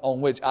one on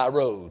which I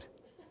rode.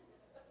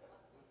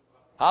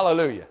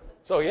 Hallelujah.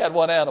 So he had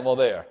one animal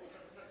there.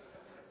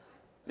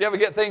 You ever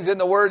get things in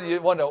the Word,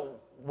 you wonder,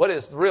 what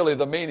is really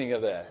the meaning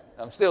of that?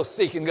 I'm still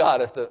seeking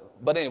God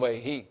but anyway,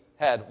 he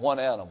had one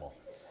animal.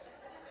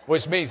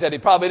 Which means that he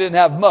probably didn't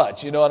have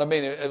much, you know what I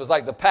mean? It was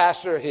like the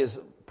pastor, his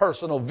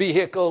personal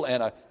vehicle,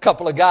 and a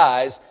couple of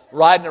guys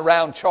riding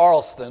around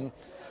Charleston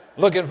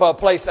looking for a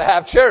place to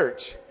have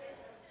church.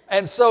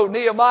 And so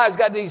Nehemiah's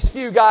got these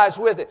few guys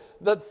with it.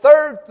 The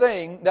third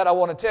thing that I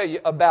want to tell you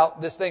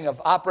about this thing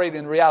of operating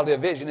in the reality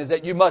of vision is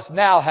that you must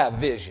now have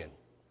vision.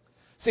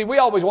 See, we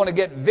always want to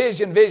get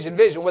vision, vision,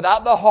 vision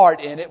without the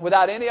heart in it,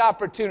 without any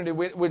opportunity.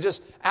 We're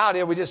just out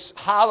here, we're just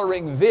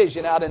hollering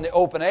vision out in the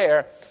open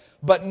air.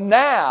 But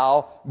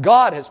now,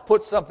 God has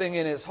put something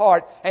in his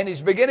heart, and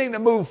he's beginning to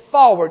move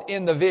forward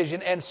in the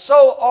vision, and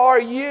so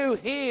are you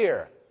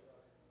here.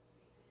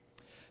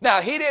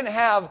 Now, he didn't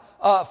have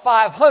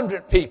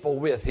 500 people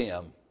with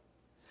him.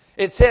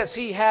 It says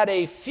he had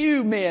a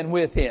few men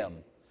with him.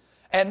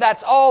 And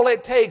that's all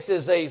it takes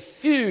is a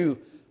few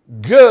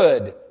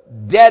good,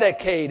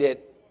 dedicated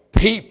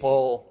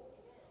people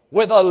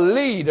with a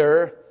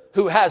leader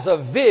who has a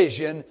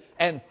vision,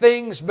 and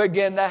things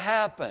begin to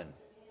happen.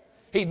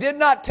 He did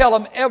not tell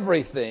them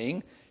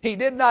everything. He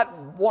did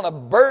not want to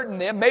burden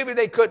them. Maybe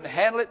they couldn't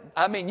handle it.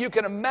 I mean, you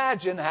can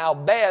imagine how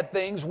bad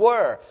things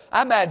were.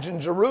 I imagine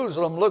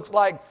Jerusalem looked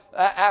like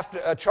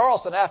after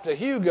Charleston after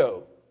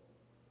Hugo,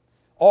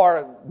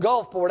 or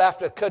Gulfport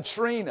after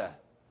Katrina,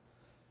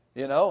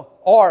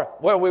 or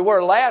where we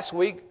were last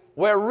week,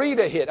 where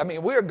Rita hit. I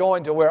mean, we're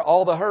going to where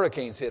all the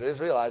hurricanes hit. I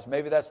just realized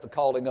maybe that's the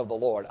calling of the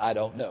Lord. I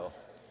don't know.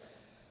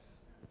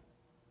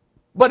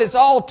 But it's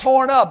all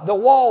torn up. The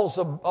walls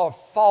are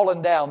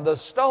falling down. The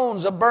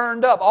stones are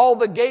burned up. All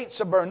the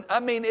gates are burned. I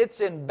mean, it's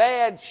in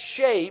bad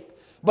shape,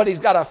 but he's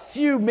got a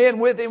few men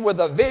with him with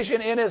a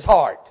vision in his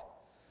heart.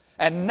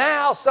 And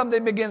now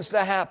something begins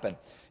to happen.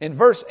 In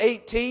verse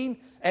 18,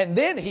 and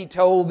then he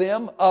told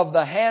them of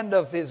the hand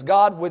of his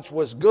God which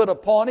was good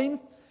upon him,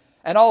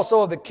 and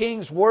also of the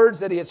king's words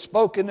that he had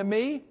spoken to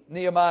me,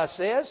 Nehemiah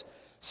says.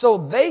 So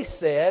they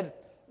said,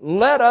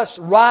 let us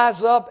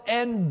rise up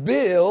and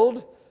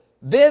build.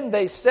 Then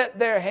they set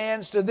their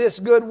hands to this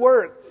good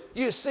work.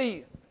 You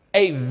see,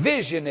 a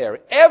visionary.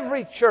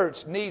 Every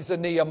church needs a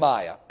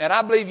Nehemiah. And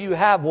I believe you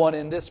have one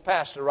in this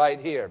pastor right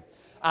here.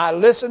 I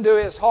listen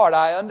to his heart.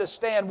 I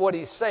understand what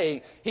he's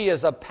saying. He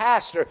is a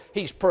pastor.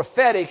 He's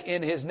prophetic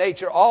in his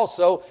nature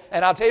also.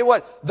 And I'll tell you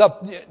what,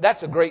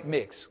 that's a great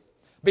mix.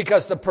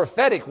 Because the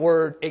prophetic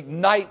word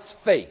ignites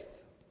faith.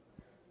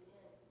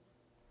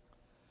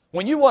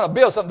 When you want to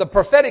build something, the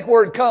prophetic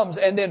word comes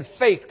and then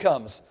faith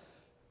comes.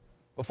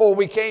 Before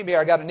we came here,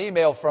 I got an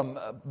email from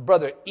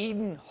Brother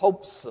Eden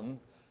Hopeson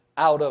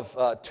out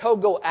of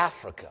Togo,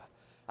 Africa.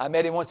 I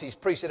met him once. He's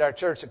preached at our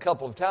church a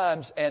couple of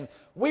times, and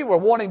we were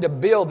wanting to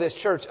build this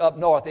church up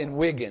north in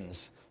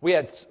Wiggins. We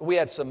had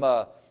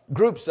some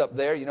groups up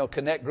there,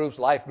 connect groups,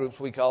 life groups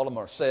we call them,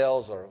 or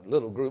cells, or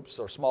little groups,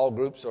 or small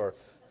groups, or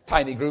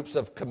tiny groups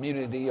of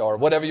community, or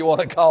whatever you want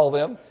to call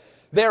them.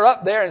 They're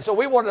up there, and so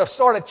we wanted to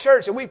start a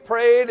church, and we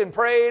prayed and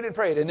prayed and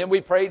prayed, and then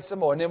we prayed some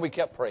more, and then we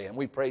kept praying.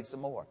 We prayed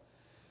some more.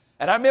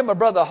 And I remember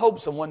Brother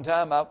Hopeson one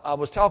time, I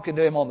was talking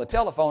to him on the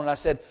telephone, and I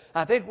said,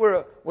 I think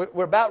we're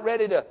about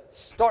ready to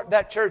start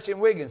that church in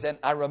Wiggins. And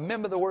I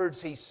remember the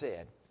words he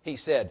said. He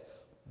said,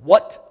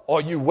 what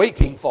are you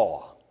waiting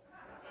for?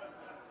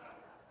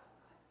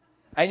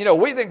 And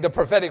we think the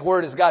prophetic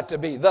word has got to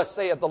be, thus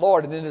saith the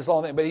Lord, and then this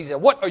long thing. But he said,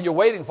 what are you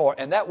waiting for?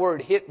 And that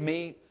word hit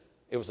me.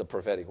 It was a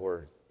prophetic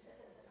word.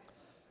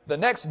 The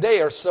next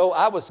day or so,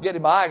 I was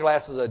getting my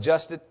eyeglasses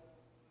adjusted,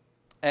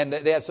 and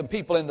they had some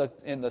people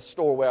in the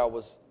store where I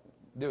was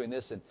doing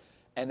this,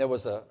 and there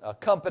was a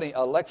company,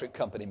 electric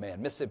company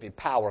man, Mississippi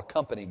Power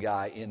company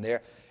guy in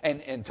there,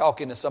 and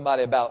talking to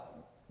somebody about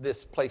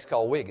this place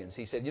called Wiggins.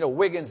 He said,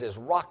 Wiggins is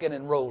rocking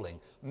and rolling,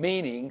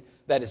 meaning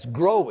that it's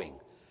growing.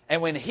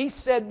 And when he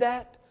said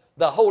that,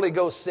 the Holy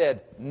Ghost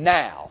said,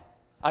 now.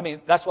 I mean,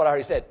 that's what I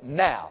already said,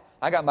 now.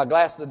 I got my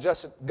glasses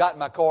adjusted, got in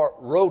my car,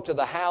 rode to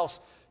the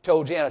house,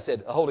 told Jan, I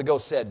said, the Holy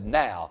Ghost said,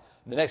 now.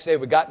 The next day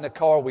we got in the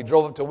car, we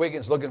drove up to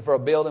Wiggins looking for a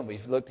building. We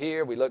looked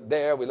here, we looked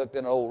there, we looked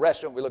in an old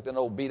restaurant, we looked in an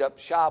old beat-up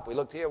shop, we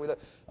looked here,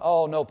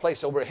 no place.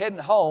 So we're heading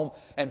home,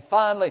 and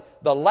finally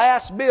the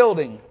last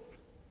building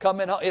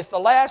coming home, it's the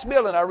last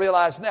building I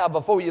realize now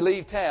before you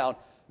leave town,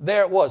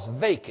 there it was,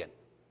 vacant.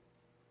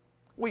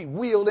 We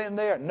wheeled in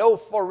there, no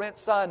for rent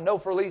sign, no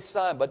for lease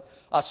sign, but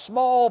a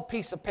small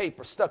piece of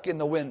paper stuck in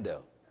the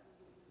window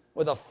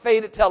with a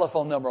faded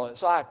telephone number on it.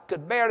 So I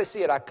could barely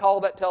see it. I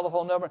called that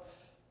telephone number.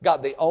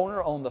 Got the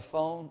owner on the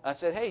phone. I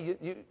said, hey,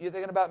 you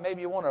thinking about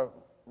maybe you want to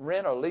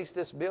rent or lease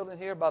this building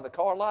here by the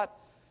car lot?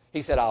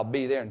 He said, I'll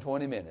be there in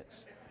 20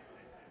 minutes.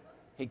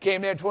 He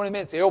came there in 20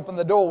 minutes. He opened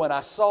the door. When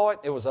I saw it,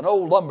 it was an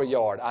old lumber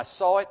yard. I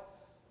saw it.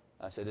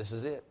 I said, this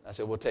is it. I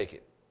said, we'll take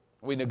it.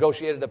 We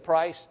negotiated the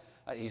price.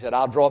 He said,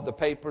 I'll draw up the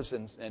papers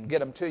and get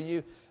them to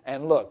you.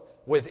 And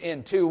look,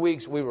 within 2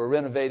 weeks, we were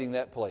renovating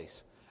that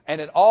place. And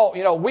it all,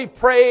 we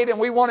prayed and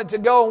we wanted to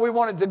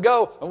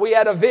go and we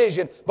had a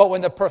vision. But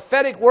when the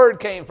prophetic word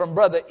came from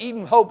Brother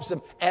Eden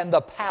Hopeson and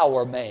the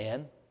power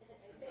man,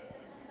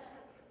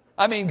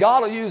 I mean,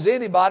 God will use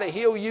anybody.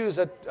 He'll use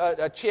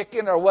a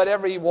chicken or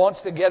whatever he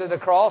wants to get it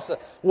across.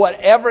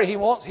 Whatever he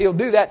wants, he'll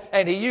do that.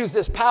 And he used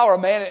this power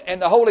man,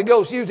 and the Holy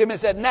Ghost used him and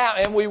said, now,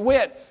 and we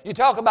went. You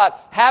talk about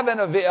having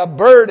a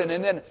burden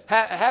and then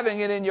having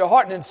it in your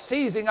heart and then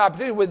seizing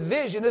opportunity with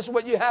vision. This is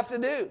what you have to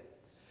do.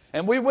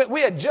 And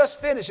we had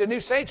just finished a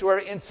new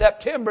sanctuary in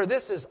September.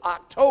 This is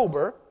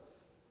October.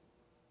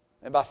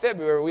 And by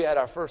February, we had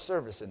our first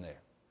service in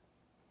there.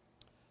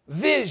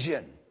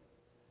 Vision.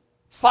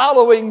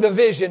 Following the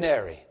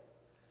visionary.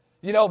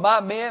 You know, my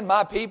men,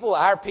 my people,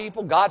 our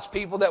people, God's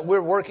people that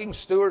we're working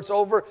stewards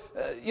over,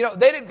 they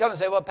didn't come and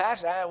say, well,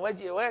 Pastor,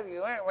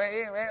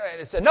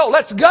 they said, no,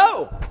 let's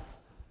go.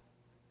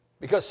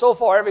 Because so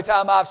far, every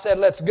time I've said,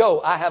 let's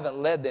go, I haven't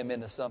led them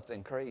into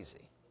something crazy.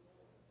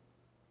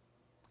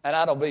 And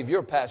I don't believe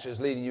your pastor is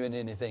leading you into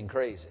anything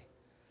crazy.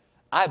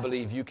 I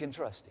believe you can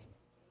trust him.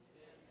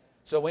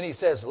 So when he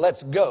says,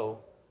 let's go,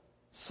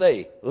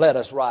 say, let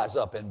us rise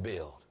up and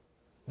build.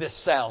 This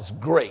sounds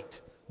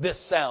great. This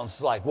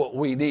sounds like what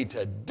we need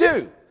to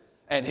do.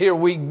 And here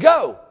we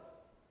go.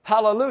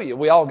 Hallelujah.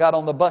 We all got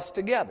on the bus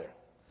together.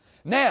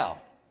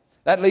 Now,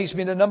 that leads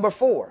me to number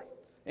 4.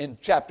 In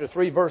chapter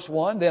 3, verse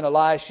 1, then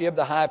Eliashib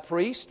the high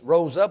priest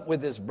rose up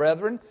with his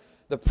brethren,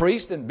 the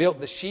priest, and built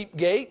the sheep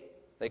gate.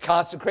 They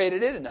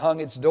consecrated it and hung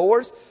its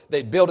doors.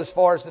 They built as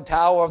far as the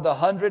Tower of the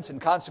Hundreds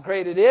and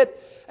consecrated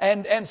it.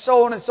 And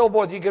so on and so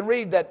forth. You can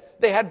read that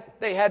they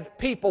had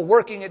people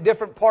working at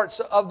different parts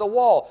of the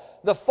wall.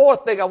 The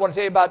fourth thing I want to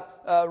tell you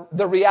about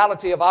the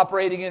reality of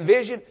operating in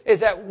vision is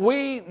that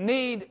we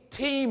need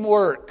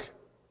teamwork.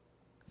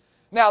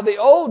 Now, the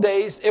old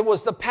days, it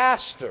was the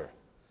pastor.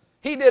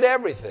 He did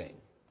everything.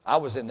 I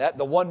was in that,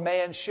 the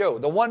one-man show,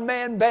 the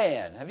one-man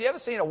band. Have you ever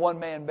seen a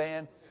one-man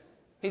band?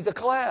 He's a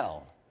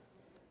clown.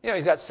 You know,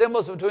 he's got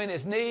cymbals between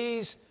his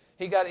knees.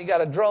 He got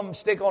a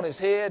drumstick on his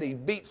head. He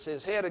beats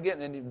his head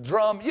again and he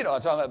I'm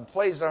talking about,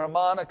 plays the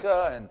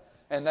harmonica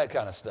and that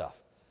kind of stuff.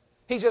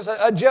 He's just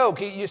a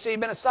joke. You see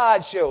him in a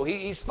sideshow.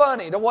 He's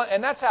funny.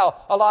 And that's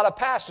how a lot of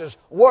pastors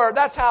were.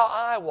 That's how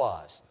I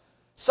was.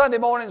 Sunday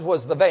mornings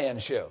was the van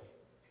show.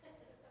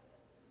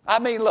 I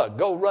mean, look,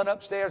 go run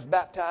upstairs,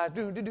 baptize,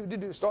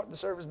 start the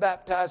service,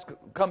 baptize,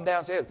 come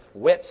downstairs,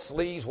 wet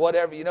sleeves,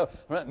 whatever,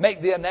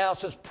 make the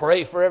announcements,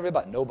 pray for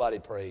everybody. Nobody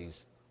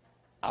prays.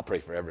 I pray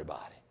for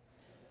everybody.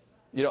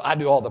 I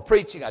do all the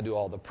preaching, I do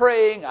all the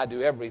praying, I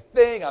do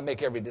everything, I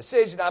make every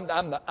decision. I'm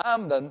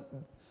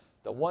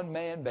the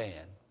one-man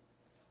band.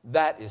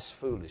 That is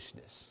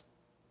foolishness.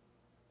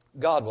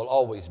 God will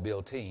always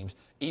build teams.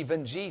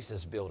 Even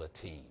Jesus built a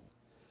team.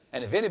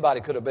 And if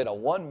anybody could have been a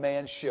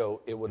one-man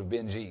show, it would have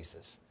been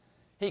Jesus.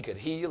 He could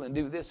heal and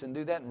do this and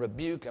do that and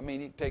rebuke. I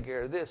mean, he could take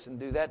care of this and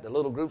do that. The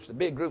little groups, the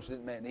big groups,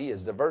 man, he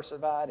is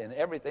diversified in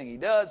everything he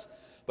does.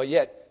 But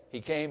yet,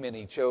 he came and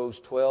he chose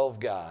 12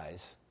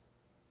 guys.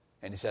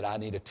 And he said, I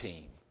need a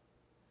team.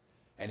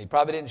 And he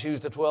probably didn't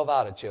choose the 12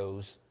 I'd have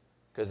chose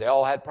because they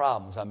all had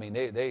problems. I mean,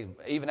 they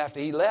even after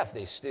he left,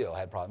 they still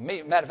had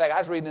problems. Matter of fact, I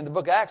was reading in the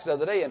book of Acts the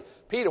other day, and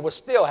Peter was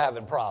still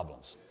having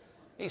problems.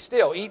 He's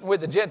still eating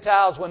with the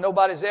Gentiles when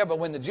nobody's there, but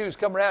when the Jews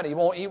come around, he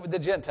won't eat with the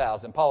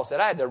Gentiles. And Paul said,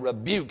 I had to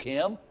rebuke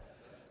him.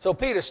 So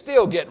Peter's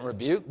still getting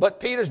rebuked, but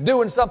Peter's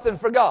doing something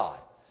for God.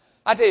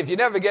 I tell you, if you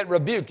never get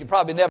rebuked, you've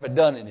probably never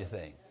done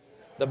anything.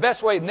 The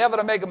best way never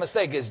to make a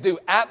mistake is do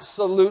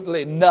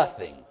absolutely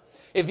nothing.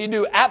 If you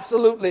do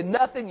absolutely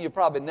nothing, you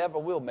probably never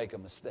will make a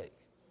mistake.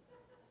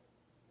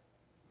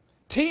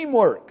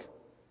 Teamwork.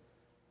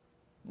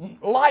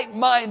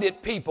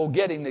 Like-minded people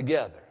getting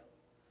together.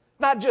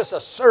 Not just a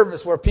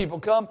service where people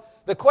come.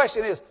 The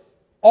question is,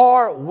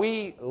 are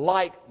we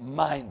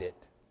like-minded?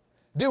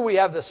 Do we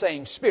have the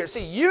same spirit?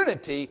 See,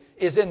 unity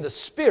is in the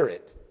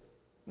spirit,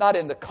 not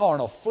in the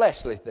carnal,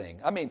 fleshly thing.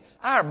 I mean,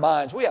 our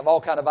minds, we have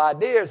all kind of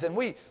ideas, and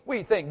we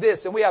think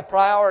this, and we have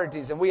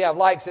priorities, and we have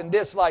likes and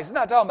dislikes. It's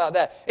not talking about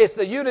that. It's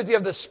the unity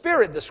of the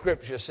spirit, the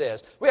Scripture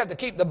says. We have to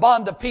keep the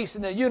bond of peace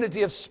in the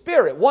unity of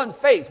spirit. One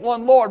faith,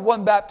 one Lord,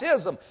 one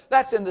baptism.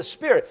 That's in the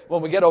spirit.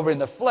 When we get over in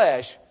the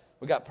flesh,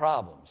 we got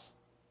problems.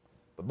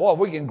 But boy,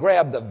 we can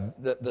grab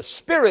the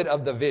spirit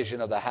of the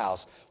vision of the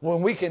house.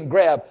 When we can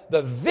grab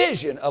the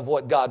vision of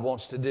what God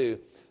wants to do,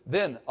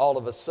 then all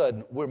of a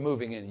sudden we're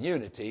moving in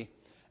unity.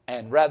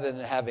 And rather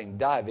than having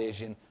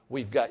division,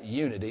 we've got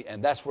unity.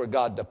 And that's where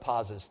God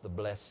deposits the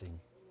blessing.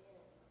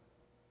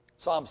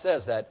 Psalm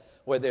says that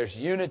where there's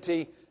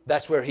unity,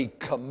 that's where he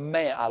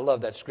commands. I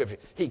love that scripture.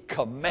 He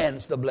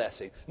commands the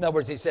blessing. In other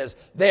words, he says,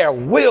 there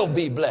will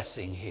be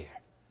blessing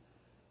here.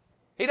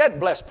 He doesn't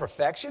bless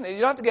perfection. You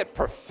don't have to get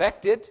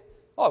perfected.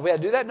 Oh, if we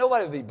had to do that,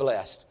 nobody would be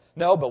blessed.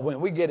 No, but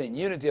when we get in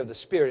unity of the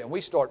Spirit and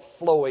we start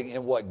flowing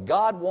in what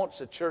God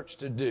wants a church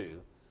to do,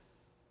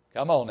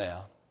 come on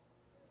now.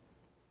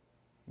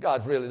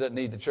 God really doesn't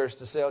need the church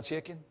to sell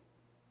chicken.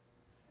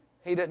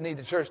 He doesn't need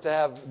the church to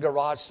have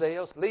garage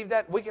sales. Leave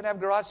that. We can have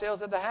garage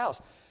sales at the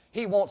house.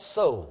 He wants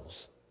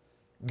souls.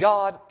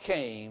 God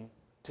came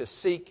to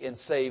seek and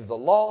save the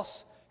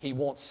lost. He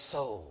wants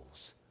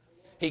souls.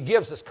 He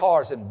gives us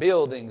cars and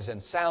buildings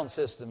and sound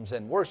systems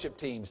and worship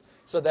teams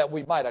so that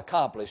we might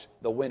accomplish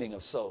the winning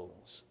of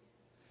souls.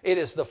 It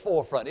is the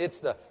forefront. It's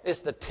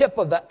the tip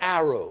of the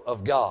arrow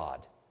of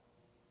God.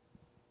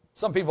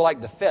 Some people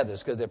like the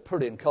feathers because they're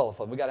pretty and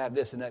colorful. We got to have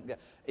this and that.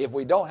 If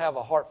we don't have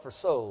a heart for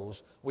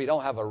souls, we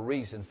don't have a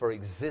reason for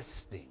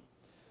existing.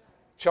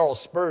 Charles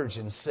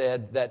Spurgeon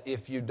said that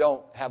if you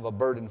don't have a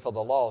burden for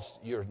the lost,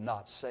 you're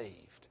not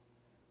saved.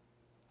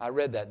 I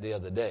read that the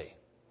other day.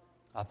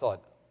 I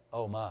thought,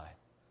 oh my,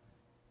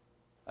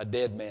 a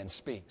dead man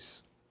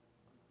speaks.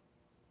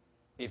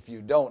 if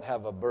you don't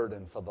have a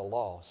burden for the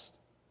lost,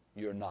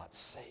 you're not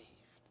saved.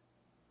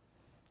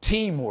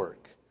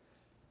 Teamwork.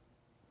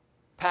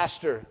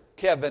 Pastor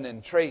Kevin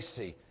and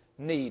Tracy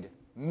need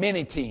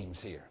many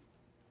teams here.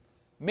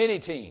 Many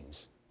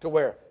teams to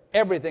where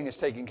everything is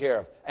taken care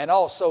of. And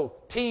also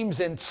teams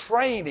in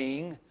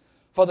training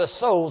for the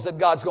souls that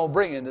God's going to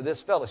bring into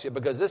this fellowship,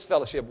 because this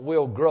fellowship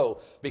will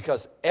grow,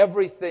 because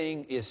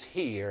everything is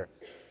here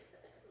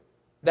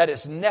that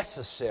is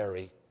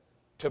necessary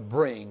to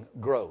bring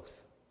growth.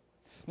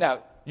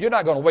 Now, you're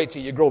not going to wait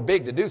till you grow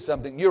big to do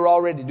something. You're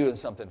already doing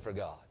something for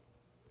God.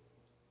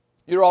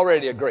 You're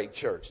already a great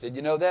church. Did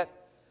you know that?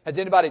 Has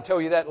anybody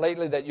told you that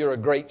lately, that you're a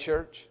great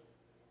church?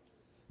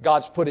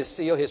 God's put His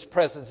seal, His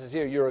presence is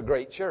here. You're a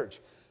great church.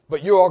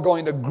 But you are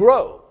going to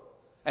grow.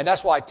 And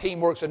that's why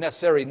teamworks are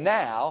necessary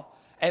now,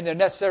 and they're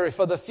necessary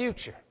for the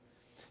future.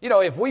 You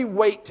know, if we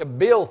wait to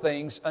build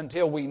things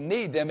until we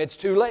need them, it's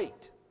too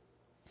late.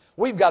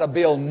 We've got to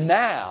build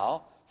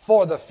now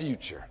for the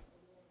future.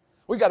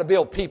 We've got to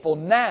build people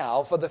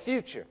now for the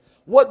future.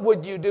 What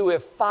would you do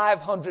if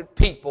 500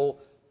 people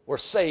were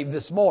saved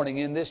this morning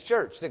in this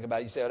church? Think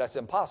about it. You say, oh, that's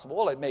impossible.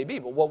 Well, it may be,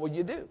 but what would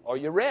you do? Are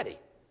you ready?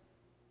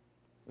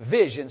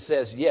 Vision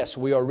says, yes,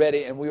 we are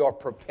ready, and we are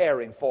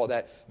preparing for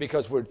that,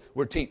 because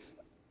we're team.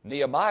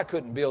 Nehemiah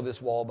couldn't build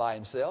this wall by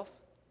himself.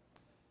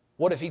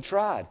 What if he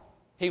tried?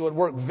 He would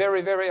work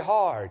very, very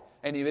hard,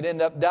 and he would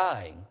end up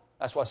dying.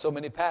 That's why so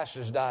many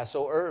pastors die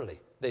so early.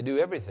 They do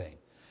everything.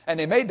 And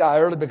they may die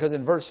early because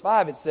in verse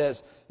 5 it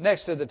says,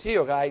 next to the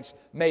Teogites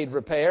made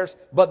repairs,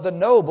 but the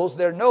nobles,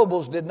 their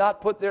nobles, did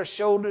not put their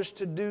shoulders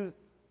to do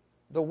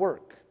the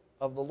work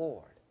of the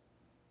Lord.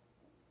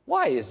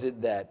 Why is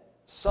it that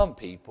some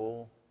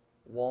people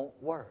won't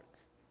work?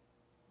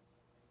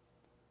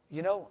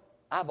 You know,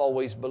 I've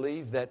always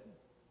believed that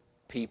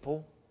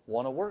people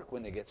want to work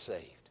when they get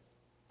saved.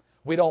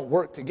 We don't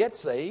work to get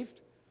saved.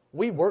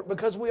 We work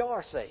because we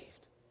are saved.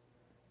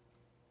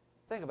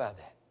 Think about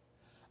that.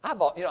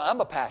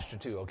 I'm a pastor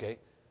too, okay?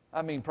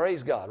 I mean,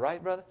 praise God,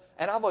 right, brother?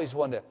 And I've always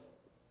wondered,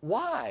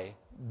 why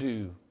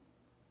do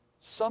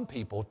some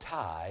people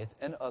tithe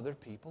and other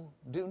people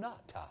do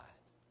not tithe?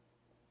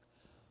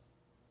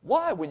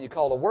 Why, when you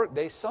call a work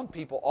day, some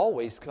people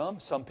always come,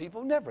 some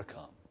people never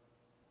come?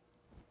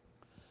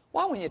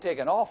 Why, when you take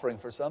an offering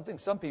for something,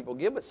 some people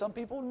give, but some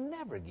people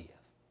never give?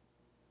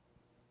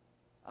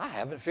 I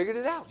haven't figured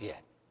it out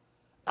yet.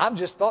 I've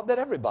just thought that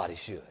everybody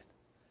should.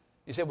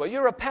 You say, well,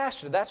 you're a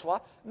pastor, that's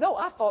why. No,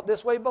 I thought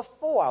this way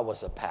before I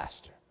was a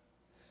pastor.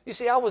 You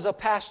see, I was a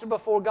pastor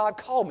before God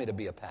called me to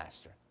be a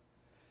pastor.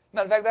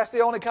 Matter of fact, that's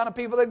the only kind of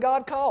people that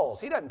God calls.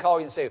 He doesn't call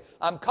you and say,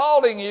 I'm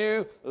calling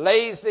you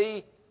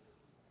lazy,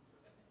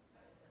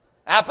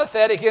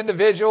 apathetic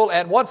individual,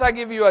 and once I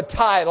give you a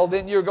title,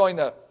 then you're going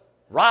to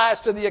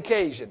rise to the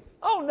occasion.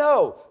 Oh,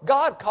 no.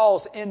 God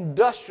calls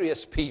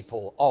industrious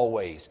people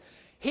always.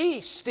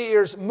 He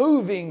steers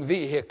moving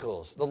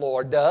vehicles, the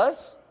Lord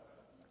does.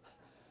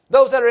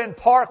 Those that are in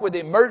park with the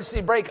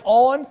emergency brake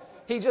on,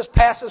 He just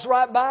passes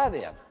right by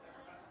them.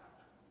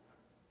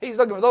 He's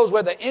looking for those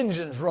where the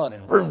engine's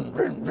running. Vroom,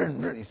 vroom,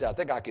 vroom, vroom. He said, I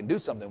think I can do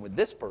something with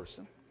this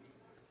person.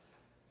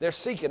 They're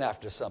seeking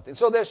after something.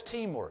 So there's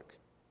teamwork.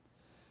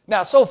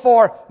 Now, so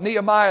far,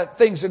 Nehemiah,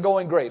 things are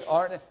going great,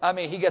 aren't they? I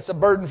mean, he gets a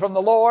burden from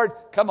the Lord.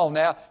 Come on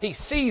now. He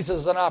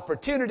seizes an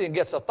opportunity and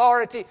gets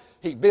authority.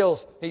 He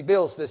builds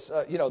this,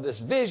 this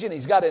vision.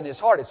 He's got it in his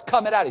heart. It's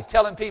coming out. He's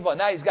telling people. And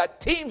now he's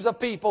got teams of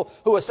people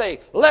who are saying,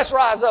 let's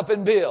rise up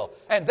and build.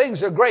 And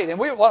things are great. And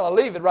we want to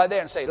leave it right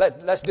there and say,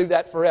 let's do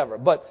that forever.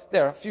 But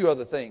there are a few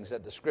other things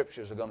that the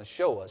Scriptures are going to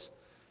show us,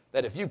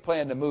 that if you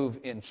plan to move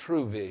in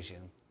true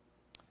vision,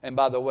 and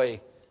by the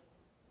way,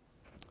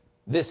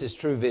 this is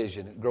true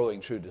vision,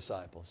 growing true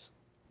disciples.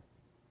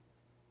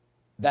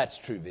 That's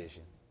true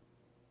vision.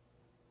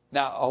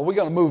 Now, are we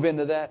going to move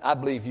into that? I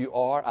believe you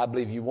are. I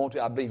believe you want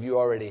to. I believe you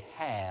already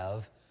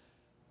have.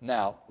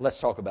 Now, let's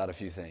talk about a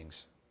few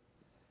things.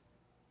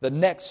 The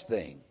next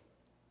thing,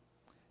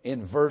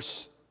 in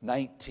verse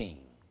 19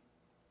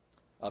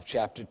 of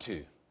chapter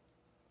 2.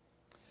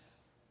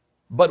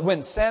 But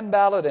when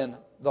Sanballat and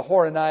the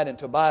Horonite and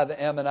Tobiah the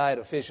Ammonite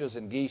officials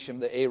and Geshem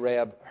the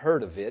Arab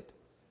heard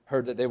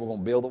that they were going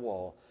to build the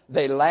wall,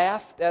 they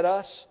laughed at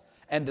us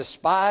and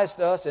despised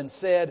us and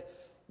said,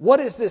 what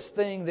is this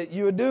thing that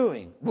you are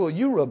doing? Will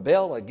you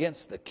rebel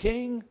against the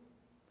king?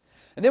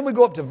 And then we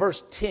go up to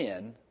verse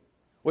 10,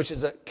 which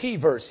is a key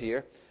verse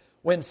here.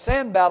 When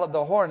Sanballat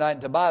the Horonite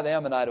and Tobiah the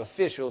Ammonite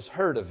officials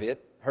heard of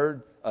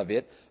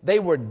it, they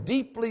were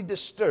deeply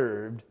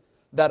disturbed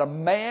that a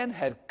man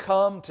had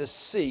come to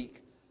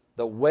seek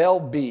the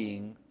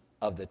well-being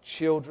of the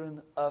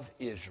children of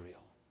Israel.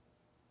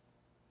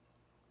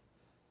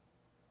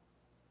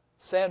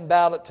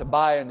 Sanballat,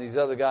 Tobiah, and these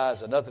other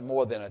guys are nothing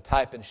more than a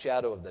type and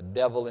shadow of the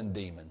devil and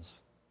demons.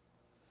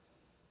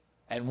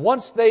 And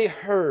once they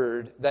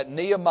heard that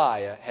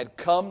Nehemiah had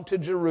come to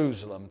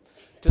Jerusalem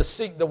to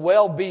seek the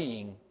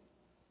well-being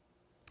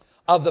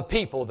of the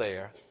people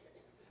there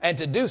and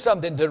to do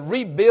something to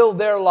rebuild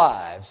their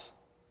lives,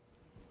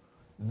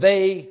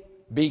 they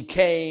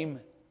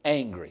became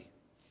angry.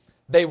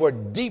 They were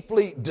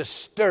deeply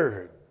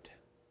disturbed.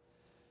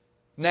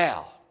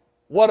 Now,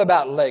 what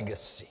about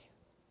legacy?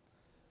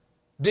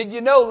 Did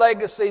you know,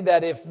 legacy,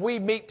 that if we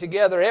meet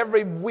together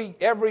every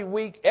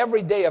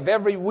day of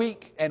every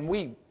week, and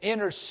we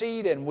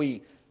intercede and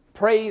we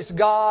praise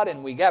God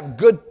and we have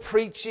good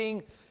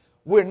preaching,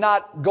 we're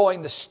not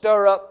going to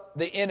stir up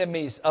the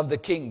enemies of the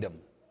kingdom.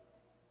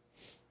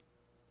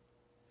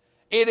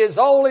 It is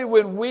only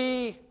when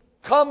we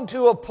come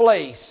to a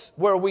place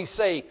where we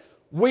say,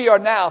 we are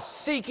now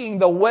seeking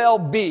the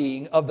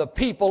well-being of the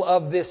people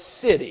of this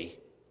city,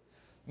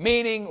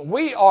 meaning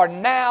we are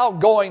now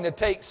going to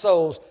take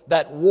souls,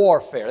 that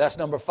warfare, that's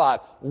number 5,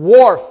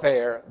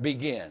 warfare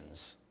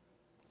begins.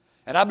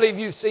 And I believe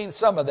you've seen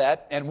some of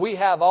that, and we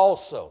have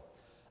also.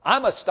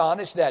 I'm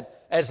astonished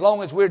that as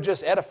long as we're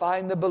just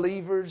edifying the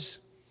believers,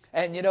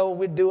 and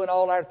we're doing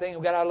all our things,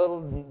 we've got our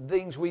little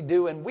things we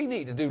do, and we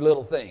need to do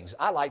little things.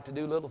 I like to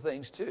do little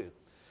things too.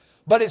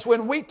 But it's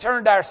when we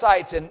turned our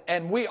sights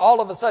and we all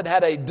of a sudden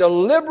had a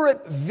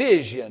deliberate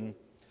vision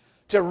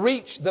to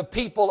reach the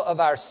people of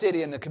our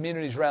city and the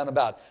communities round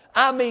about.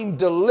 I mean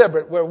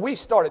deliberate, where we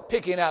started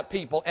picking out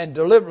people and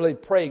deliberately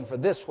praying for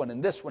this one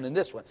and this one and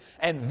this one,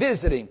 and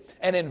visiting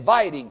and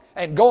inviting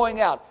and going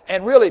out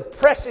and really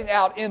pressing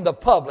out in the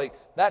public.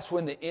 That's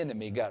when the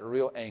enemy got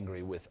real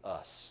angry with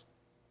us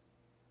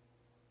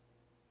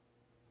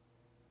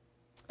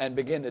and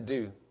began to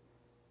do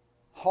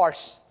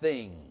harsh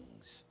things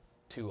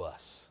to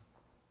us.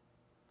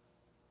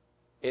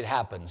 It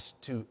happens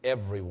to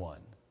everyone.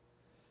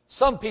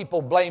 Some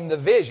people blame the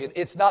vision.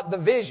 It's not the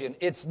vision,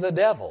 it's the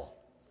devil.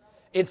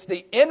 It's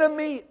the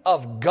enemy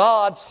of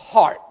God's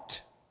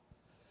heart.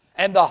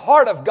 And the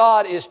heart of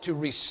God is to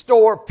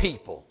restore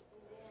people.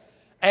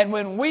 And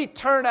when we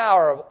turn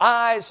our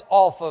eyes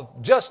off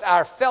of just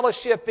our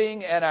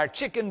fellowshipping and our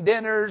chicken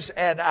dinners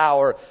and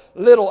our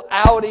little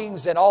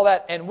outings and all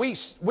that, and we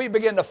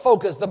begin to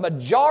focus the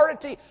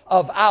majority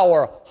of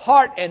our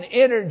heart and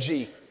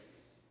energy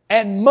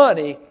and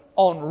money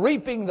on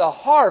reaping the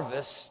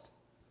harvest,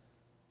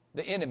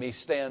 the enemy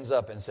stands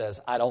up and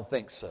says, I don't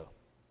think so.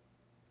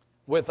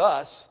 With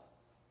us,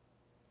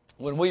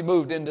 when we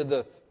moved into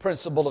the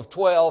principle of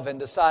 12 and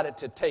decided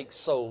to take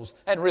souls,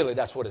 and really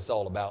that's what it's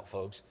all about,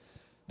 folks.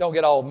 Don't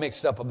get all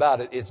mixed up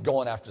about it. It's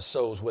going after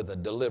souls with a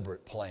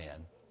deliberate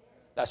plan.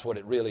 That's what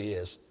it really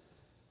is.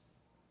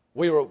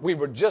 We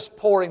were just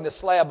pouring the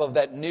slab of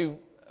that new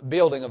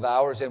building of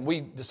ours, and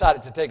we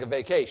decided to take a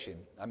vacation.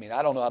 I mean,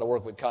 I don't know how to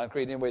work with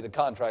concrete. Anyway, the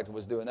contractor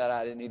was doing that.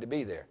 I didn't need to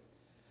be there.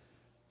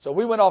 So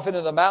we went off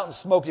into the mountains,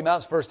 Smoky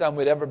Mountains, first time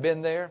we'd ever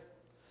been there.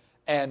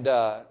 And we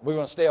were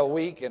going to stay a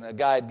week, and a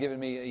guy had given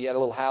me, he had a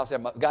little house there.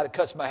 The guy that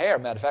cuts my hair,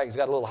 matter of fact, he's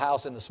got a little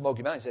house in the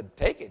Smoky Mountains. He said,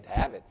 take it,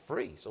 have it,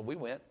 free. So we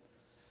went.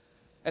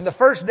 And the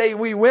first day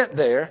we went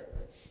there,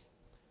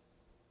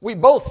 we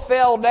both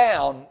fell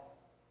down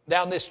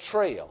this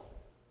trail.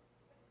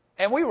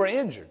 And we were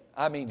injured.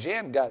 I mean,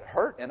 Jan got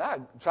hurt, and I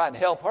tried to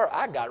help her.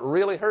 I got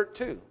really hurt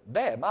too.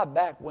 Bad. My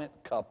back went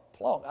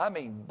kaplunk. I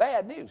mean,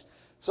 bad news.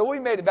 So we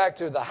made it back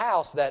to the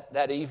house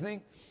that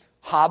evening,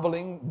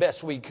 hobbling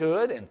best we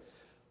could, and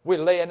we're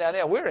laying down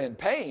there. We're in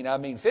pain. I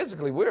mean,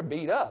 physically, we're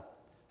beat up.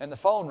 And the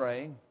phone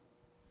rang,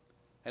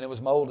 and it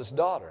was my oldest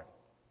daughter.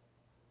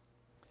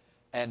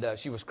 And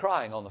she was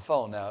crying on the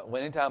phone. Now,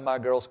 anytime my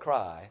girls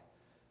cry,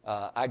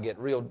 I get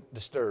real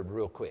disturbed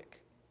real quick.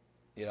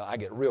 I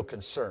get real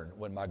concerned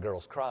when my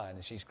girl's crying,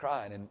 and she's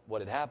crying. And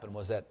what had happened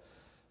was that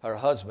her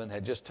husband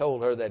had just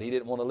told her that he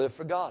didn't want to live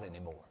for God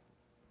anymore.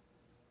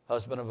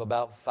 Husband of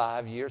about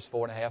 5 years,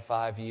 4.5,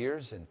 5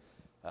 years, and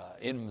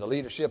in the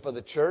leadership of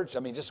the church. I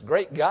mean, just a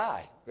great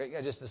guy. Great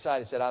guy. Just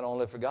decided, said, I don't want to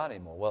live for God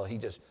anymore. Well, he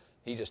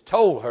just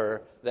told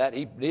her that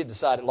he had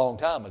decided a long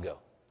time ago.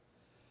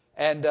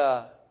 And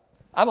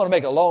I'm going to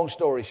make a long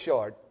story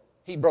short.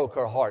 He broke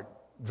her heart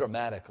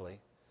dramatically,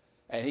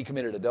 and he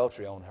committed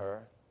adultery on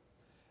her.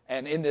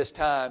 And in this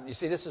time, you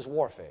see, this is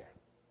warfare.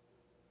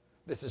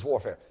 This is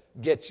warfare.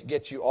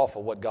 Get you off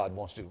of what God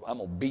wants to do. I'm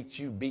going to beat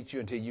you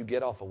until you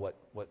get off of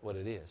what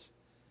it is.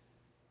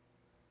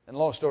 And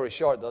long story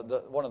short,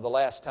 one of the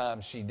last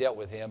times she dealt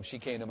with him, she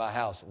came to my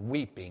house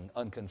weeping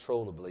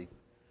uncontrollably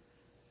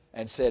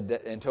and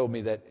told me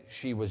that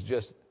she was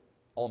just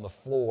on the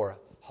floor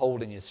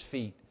holding his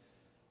feet,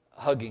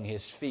 hugging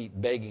his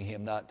feet, begging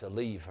him not to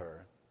leave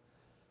her.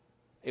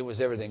 It was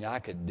everything I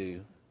could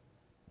do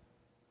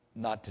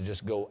not to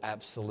just go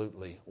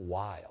absolutely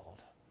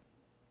wild.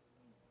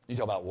 You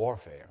talk about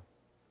warfare.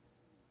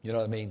 You know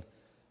what I mean?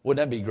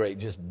 Wouldn't that be great?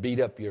 Just beat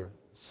up your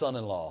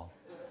son-in-law.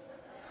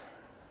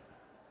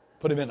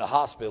 Put him in the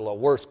hospital, or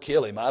worse,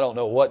 kill him. I don't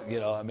know what,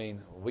 I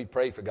mean, we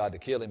prayed for God to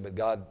kill him, but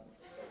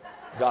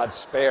God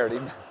spared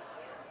him.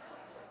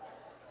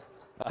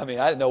 I mean,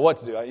 I didn't know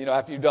what to do.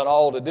 After you've done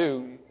all to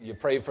do, you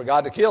pray for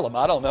God to kill him.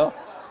 I don't know.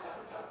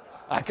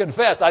 I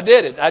confess, I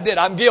did it.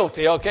 I'm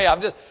guilty, okay?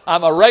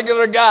 I'm a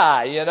regular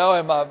guy,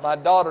 and my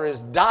daughter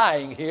is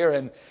dying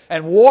here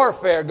and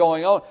warfare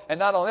going on. And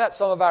not only that,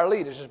 some of our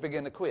leaders just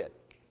begin to quit.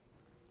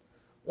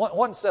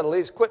 One set of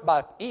leaders quit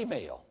by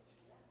email.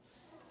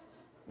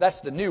 That's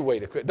the new way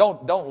to quit.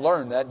 Don't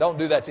learn that. Don't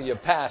do that to your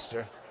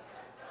pastor.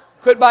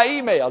 Quit by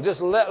email.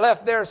 Just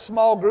left their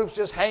small groups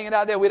just hanging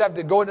out there. We'd have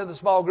to go into the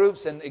small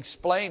groups and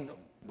explain.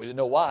 We didn't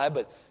know why,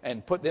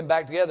 and put them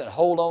back together and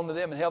hold on to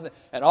them and help them.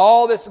 And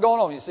all this is going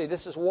on. You see,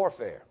 this is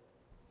warfare.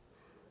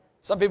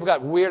 Some people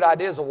got weird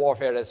ideas of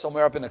warfare that's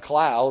somewhere up in the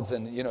clouds,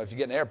 and if you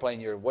get in an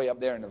airplane, you're way up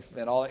there,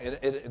 and all.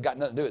 It got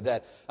nothing to do with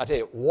that. I tell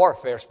you,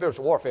 warfare,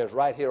 spiritual warfare, is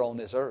right here on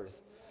this earth,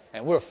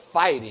 and we're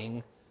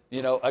fighting,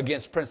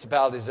 against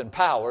principalities and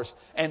powers.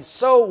 And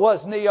so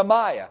was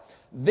Nehemiah.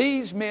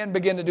 These men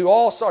began to do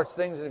all sorts of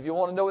things, and if you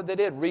want to know what they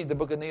did, read the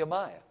book of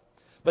Nehemiah.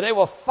 But they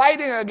were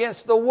fighting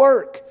against the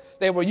work.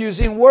 They were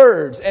using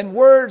words, and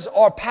words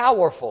are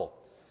powerful.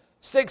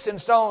 Sticks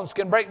and stones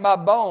can break my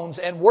bones,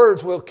 and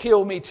words will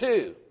kill me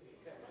too.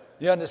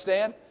 You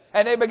understand?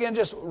 And they began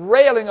just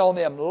railing on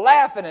them,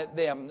 laughing at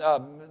them,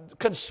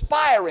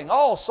 conspiring,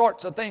 all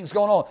sorts of things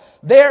going on.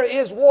 There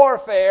is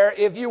warfare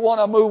if you want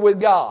to move with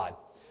God.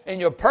 In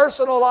your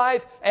personal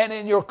life and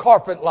in your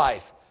corporate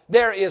life.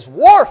 There is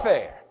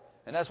warfare.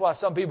 And that's why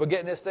some people get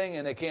in this thing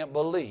and they can't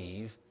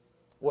believe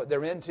what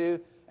they're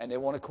into and they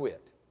want to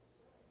quit.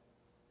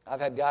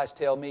 I've had guys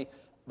tell me,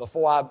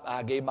 before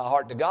I gave my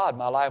heart to God,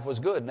 my life was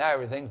good. Now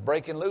everything's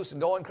breaking loose and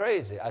going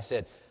crazy. I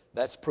said,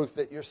 that's proof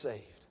that you're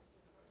saved.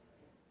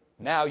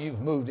 Now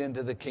you've moved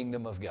into the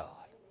kingdom of God.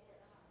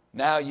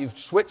 Now you've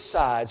switched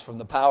sides from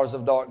the powers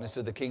of darkness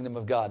to the kingdom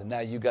of God, and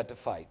now you've got to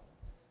fight.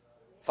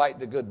 Fight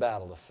the good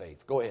battle of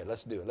faith. Go ahead,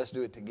 let's do it. Let's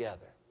do it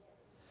together.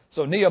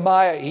 So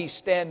Nehemiah, he's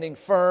standing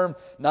firm.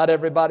 Not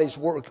everybody's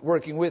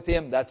working with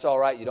him. That's all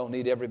right. You don't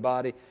need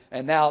everybody.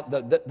 And now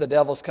the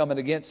devil's coming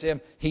against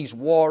him. He's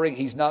warring.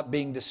 He's not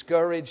being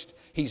discouraged.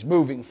 He's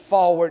moving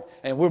forward,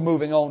 and we're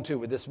moving on to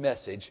with this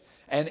message.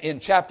 And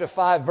in chapter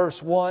 5,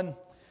 verse 1,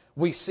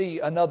 we see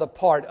another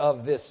part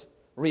of this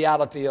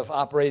reality of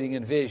operating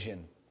in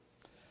vision.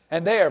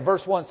 And there,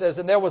 verse 1 says,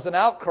 and there was an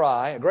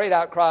outcry, a great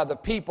outcry of the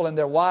people and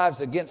their wives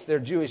against their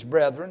Jewish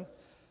brethren.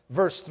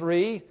 Verse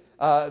 3,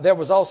 there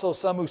was also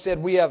some who said,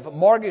 we have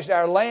mortgaged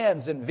our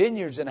lands and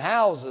vineyards and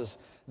houses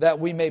that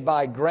we may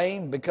buy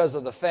grain because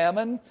of the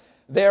famine.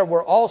 There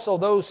were also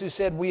those who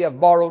said, we have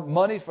borrowed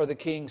money for the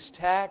king's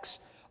tax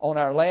on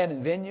our land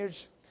and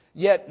vineyards.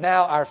 Yet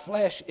now our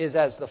flesh is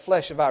as the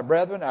flesh of our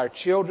brethren, our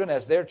children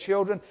as their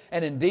children.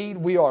 And indeed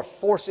we are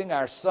forcing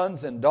our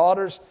sons and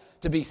daughters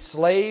to be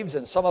slaves.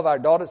 And some of our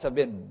daughters have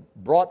been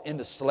brought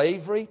into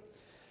slavery.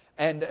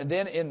 And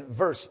then in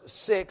verse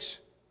 6,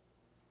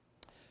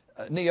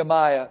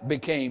 Nehemiah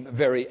became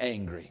very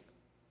angry.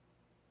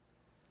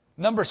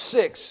 Number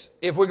 6,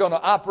 if we're going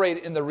to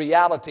operate in the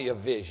reality of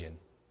vision,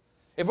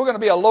 if we're going to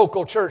be a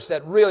local church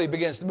that really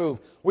begins to move,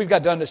 we've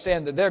got to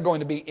understand that there are going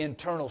to be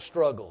internal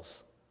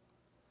struggles.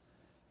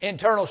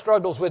 Internal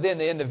struggles within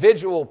the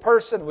individual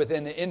person,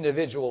 within the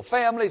individual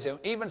families, and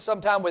even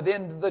sometimes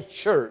within the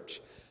church.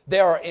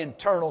 There are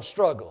internal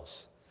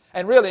struggles.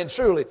 And really and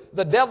truly,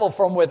 the devil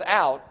from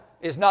without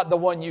is not the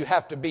one you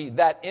have to be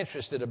that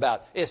interested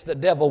about. It's the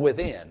devil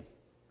within.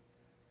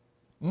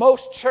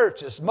 Most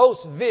churches,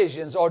 most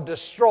visions are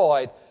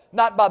destroyed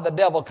not by the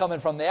devil coming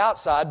from the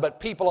outside, but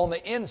people on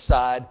the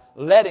inside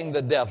letting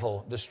the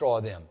devil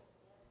destroy them.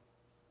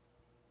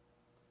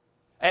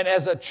 And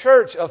as a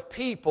church of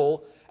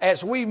people,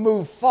 as we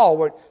move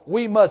forward,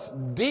 we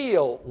must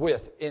deal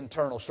with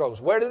internal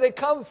struggles. Where do they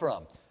come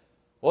from?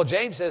 Well,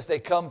 James says they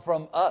come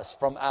from us,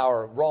 from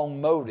our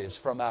wrong motives,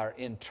 from our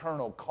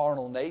internal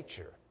carnal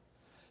nature.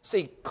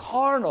 See,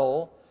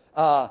 carnal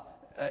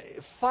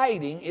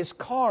fighting is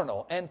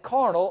carnal, and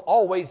carnal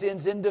always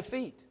ends in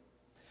defeat.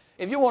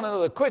 If you want to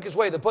know the quickest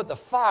way to put the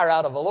fire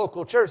out of a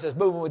local church that's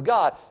moving with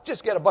God,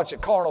 just get a bunch of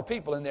carnal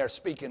people in there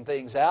speaking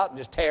things out and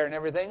just tearing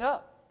everything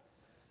up.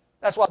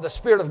 That's why the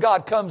Spirit of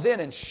God comes in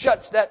and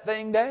shuts that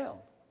thing down.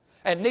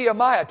 And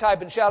Nehemiah,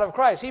 type and shout of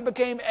Christ, he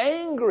became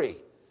angry.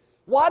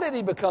 Why did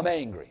he become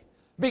angry?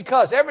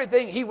 Because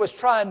everything he was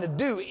trying to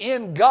do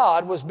in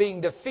God was being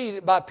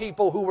defeated by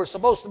people who were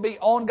supposed to be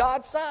on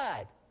God's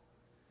side.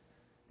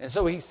 And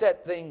so he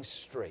set things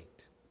straight.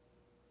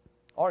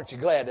 Aren't you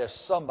glad there's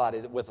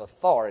somebody with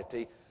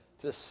authority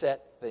to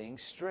set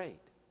things straight?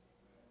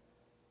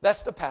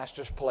 That's the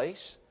pastor's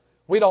place.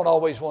 We don't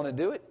always want to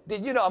do it.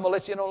 Did you know, I'm going to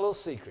let you know a little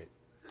secret.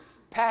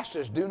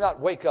 Pastors do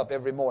not wake up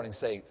every morning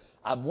saying,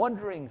 I'm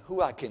wondering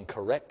who I can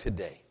correct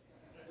today.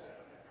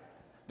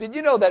 Did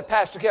you know that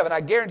Pastor Kevin,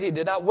 I guarantee,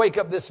 did not wake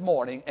up this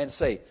morning and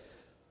say,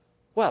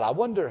 well, I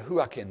wonder who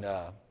I can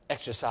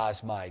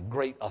exercise my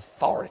great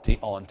authority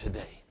on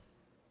today.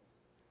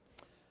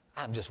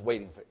 I'm just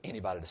waiting for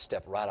anybody to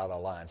step right out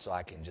of line so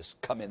I can just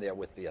come in there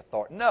with the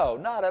authority. No,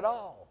 not at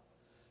all.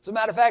 As a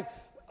matter of fact,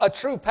 a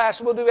true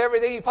pastor will do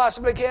everything he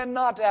possibly can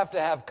not to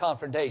have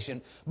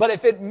confrontation. But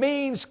if it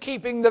means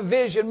keeping the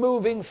vision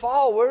moving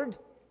forward,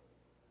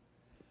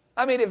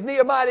 I mean, if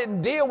Nehemiah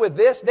didn't deal with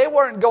this, they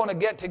weren't going to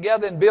get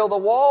together and build a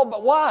wall.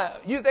 But why?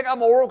 You think I'm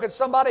going to work with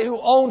somebody who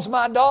owns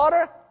my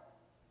daughter?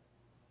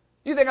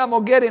 You think I'm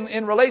going to get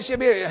in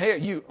relationship here? Here,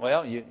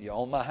 you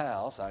own my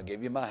house. I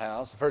gave you my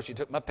house. First you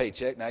took my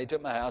paycheck. Now you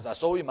took my house. I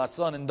sold you my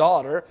son and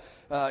daughter,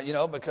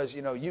 because,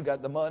 you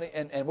got the money,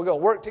 and we're going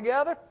to work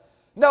together?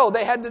 No,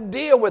 they had to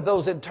deal with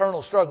those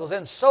internal struggles,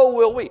 and so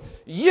will we.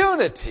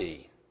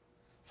 Unity,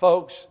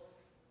 folks,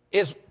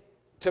 is,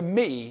 to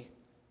me,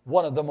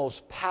 one of the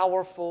most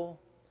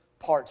powerful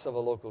parts of a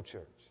local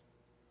church.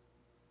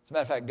 As a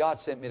matter of fact, God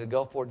sent me to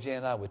Gulfport,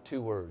 Jan, with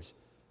 2 words: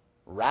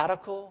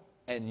 radical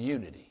and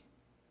unity.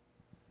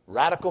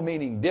 Radical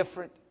meaning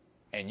different,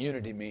 and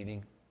unity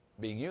meaning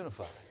being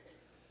unified.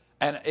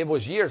 And it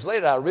was years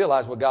later I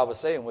realized what God was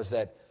saying was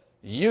that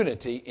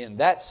unity in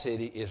that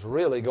city is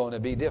really going to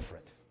be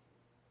different.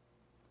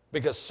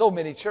 Because so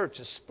many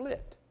churches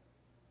split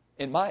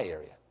in my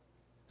area.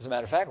 As a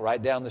matter of fact, right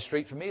down the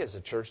street from me is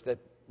a church that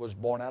was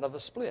born out of a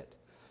split.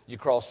 You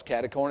cross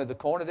Catacorn to the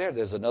corner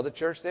there's another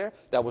church there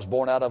that was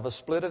born out of a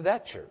split of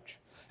that church.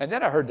 And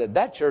then I heard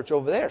that church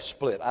over there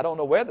split. I don't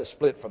know where the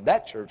split from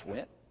that church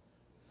went.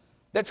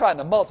 They're trying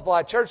to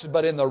multiply churches,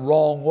 but in the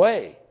wrong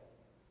way.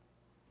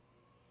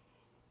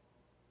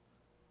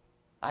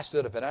 I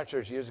stood up in our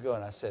church years ago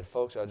and I said,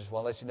 folks, I just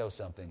want to let you know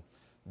something.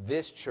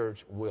 This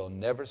church will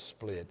never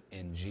split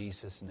in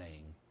Jesus'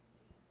 name.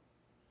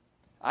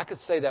 I could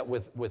say that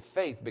with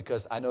faith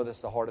because I know that's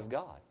the heart of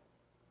God.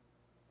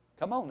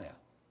 Come on now.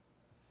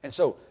 And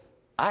so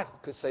I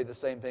could say the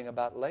same thing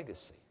about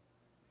Legacy.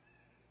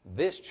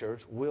 This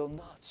church will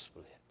not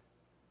split.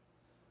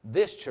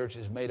 This church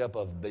is made up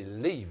of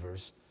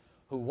believers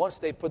who, once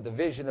they put the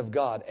vision of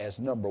God as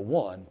number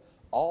one,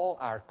 all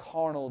our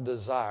carnal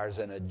desires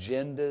and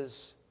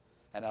agendas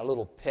and our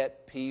little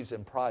pet peeves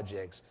and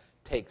projects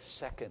take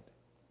second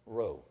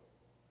row.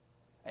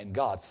 And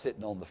God's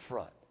sitting on the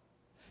front.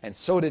 And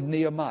so did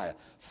Nehemiah,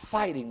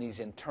 fighting these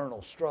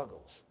internal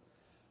struggles.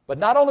 But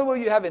not only will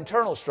you have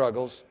internal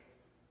struggles,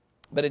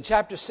 but in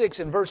chapter 6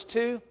 and verse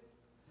 2,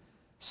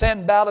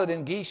 Sanballat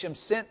and Geshem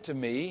sent to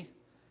me,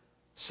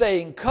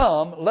 saying,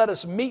 come, let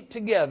us meet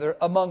together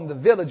among the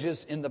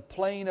villages in the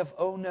plain of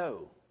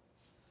Ono.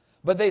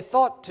 But they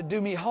thought to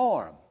do me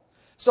harm.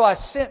 So I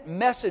sent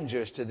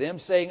messengers to them,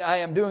 saying, I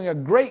am doing a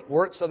great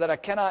work so that I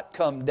cannot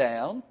come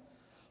down.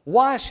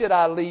 Why should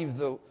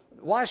the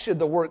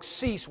work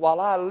cease while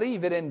I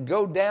leave it and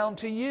go down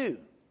to you?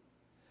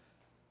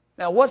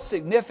 Now, what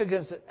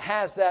significance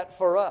has that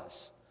for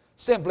us?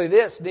 Simply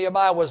this: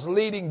 Nehemiah was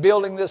leading,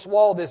 building this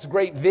wall, this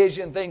great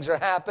vision, things are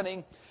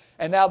happening.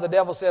 And now the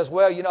devil says,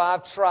 well,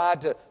 I've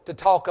tried to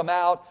talk them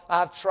out.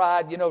 I've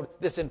tried,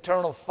 this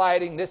internal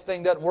fighting. This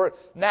thing doesn't work.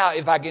 Now,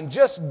 if I can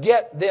just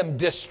get them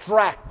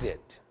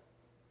distracted,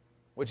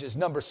 which is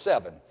number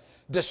 7,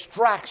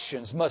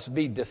 distractions must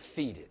be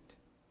defeated.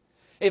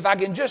 If I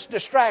can just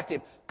distract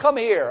him, come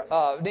here,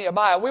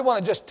 Nehemiah, we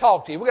want to just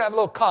talk to you. We're going to have a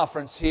little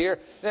conference here.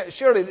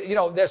 Surely,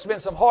 there's been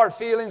some hard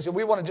feelings, and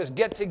we want to just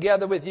get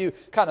together with you,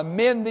 kind of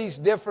mend these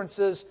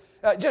differences.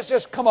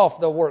 Just come off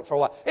the work for a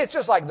while. It's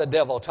just like the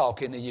devil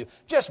talking to you.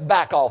 Just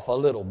back off a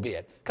little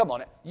bit. Come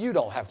on. You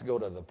don't have to go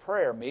to the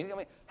prayer meeting.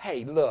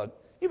 Hey, look,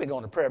 you've been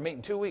going to prayer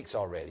meeting 2 weeks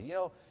already.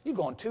 You've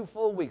gone 2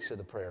 full weeks to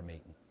the prayer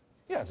meeting.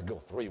 You don't have to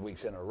go 3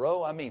 weeks in a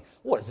row.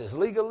 What is this,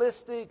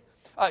 legalistic?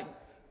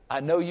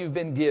 I know you've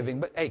been giving,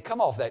 but hey,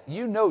 come off that.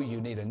 You know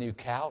you need a new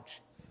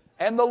couch.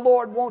 And the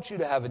Lord wants you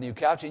to have a new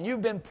couch, and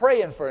you've been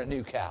praying for a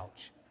new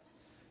couch.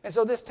 And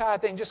so this tire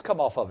thing, just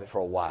come off of it for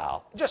a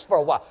while. Just for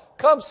a while.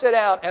 Come sit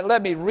down and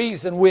let me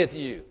reason with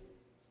you.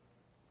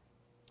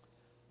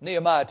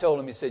 Nehemiah told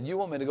him, he said, you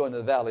want me to go into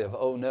the valley of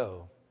oh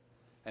no?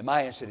 And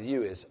my answer to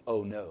you is,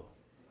 oh no.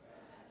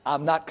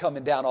 I'm not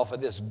coming down off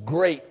of this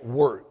great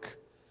work.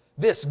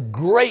 This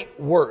great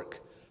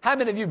work. How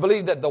many of you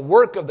believe that the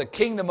work of the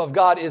kingdom of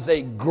God is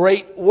a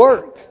great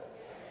work?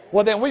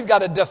 Well, then we've got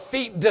to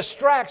defeat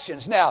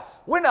distractions. Now,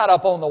 we're not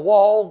up on the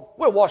wall.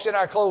 We're washing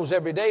our clothes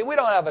every day. We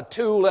don't have a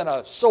tool and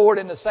a sword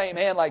in the same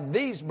hand like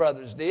these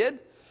brothers did.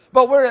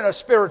 But we're in a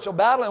spiritual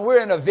battle, and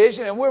we're in a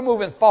vision, and we're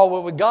moving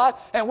forward with God,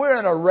 and we're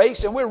in a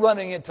race, and we're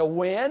running it to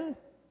win.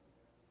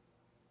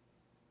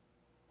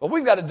 But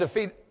we've got to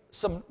defeat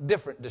some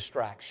different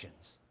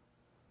distractions.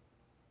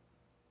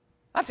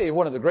 I'll tell you,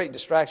 one of the great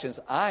distractions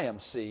I am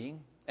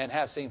seeing, and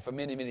have seen for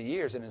many, many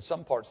years, and in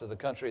some parts of the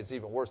country it's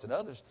even worse than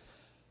others,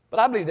 but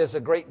I believe there's a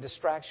great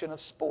distraction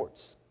of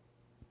sports.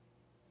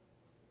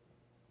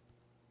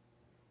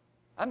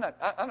 I'm not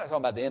talking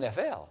about the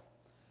NFL.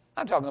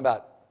 I'm talking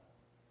about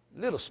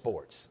little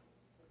sports,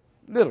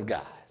 little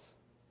guys.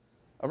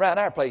 Around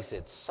our place,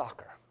 it's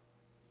soccer.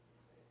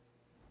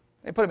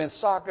 They put them in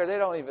soccer. They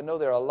don't even know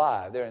they're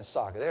alive. They're in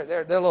soccer.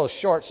 Their little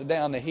shorts are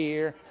down to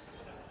here.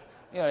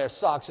 Their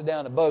socks are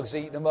down. The bugs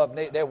eating them up.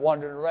 They're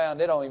wandering around.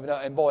 They don't even know.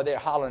 And boy, they're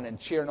hollering and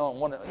cheering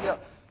on.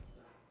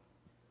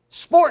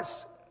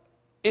 Sports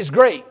is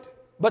great,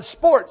 but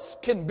sports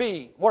can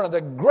be one of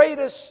the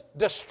greatest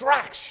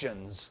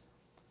distractions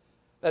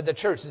that the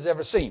church has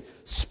ever seen.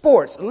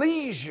 Sports,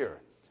 leisure,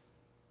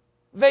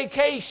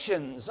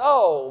 vacations.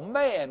 Oh,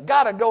 man,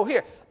 got to go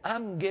here.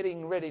 I'm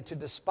getting ready to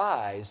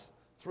despise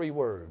 3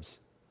 words.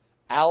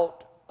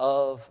 Out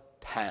of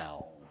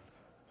town.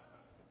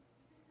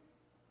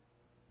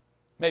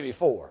 maybe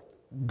 4.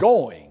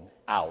 Going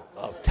out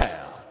of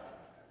town.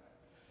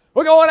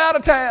 We're going out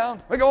of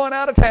town. We're going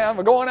out of town.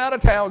 We're going out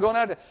of town. We're going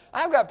out of town.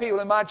 I've got people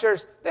in my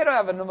church, they don't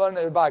have enough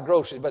money to buy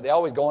groceries, but they're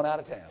always going out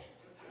of town.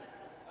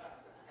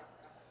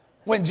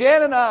 When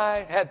Jan and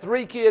I had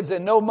 3 kids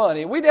and no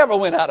money, we never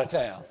went out of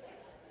town.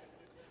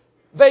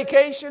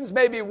 Vacations,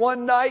 maybe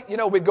one night,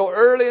 we'd go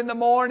early in the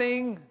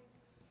morning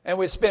and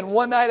we'd spend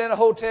one night in a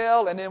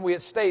hotel and then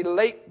we'd stay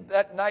late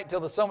that night till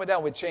the sun went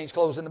down. We'd change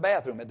clothes in the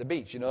bathroom at the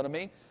beach, you know what I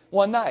mean?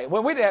 One night.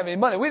 When we didn't have any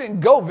money, we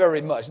didn't go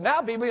very much.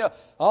 Now people,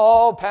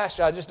 oh,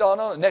 Pastor, I just don't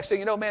know. Next thing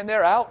you know, man,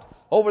 they're out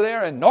over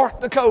there in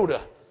North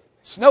Dakota,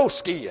 snow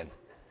skiing.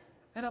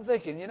 And I'm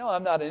thinking,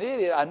 I'm not an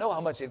idiot. I know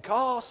how much it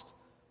costs.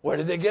 Where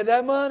did they get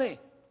that money?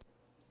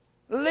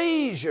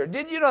 Leisure.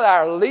 Did you know that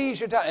our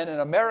leisure time? And in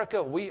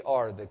America, we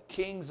are the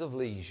kings of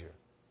leisure.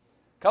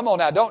 Come on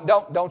now,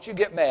 don't you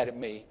get mad at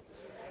me.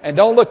 And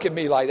don't look at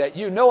me like that.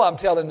 You know I'm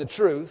telling the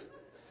truth.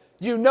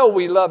 You know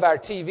we love our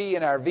TV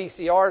and our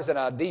VCRs and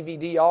our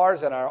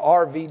DVD-Rs and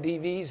our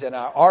RVDVs and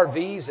our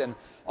RVs and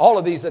all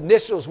of these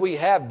initials we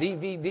have,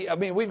 DVD. I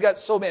mean, we've got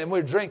so many. And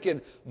we're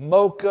drinking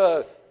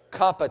mocha,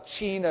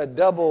 cappuccino,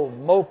 double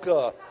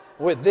mocha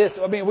with this.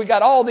 I mean, we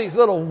got all these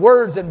little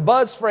words and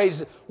buzz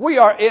phrases. We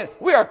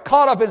are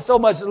caught up in so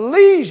much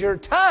leisure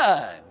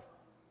time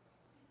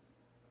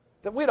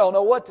that we don't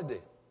know what to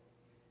do.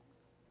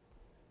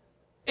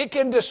 It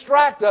can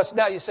distract us.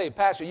 Now you say,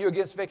 Pastor, you're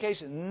against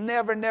vacation?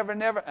 Never, never,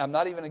 never. I'm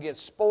not even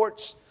against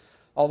sports.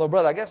 Although,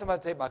 brother, I guess I'm going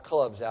to take my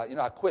clubs out.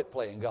 I quit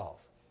playing golf.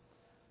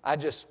 I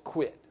just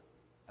quit.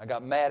 I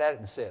got mad at it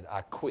and said,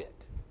 I quit.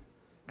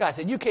 Guy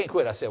said, you can't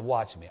quit. I said,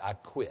 watch me. I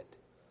quit.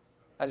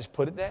 I just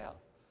put it down.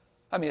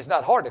 I mean, it's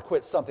not hard to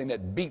quit something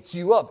that beats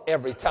you up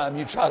every time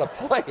you try to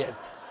play it.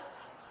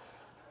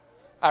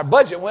 Our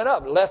budget went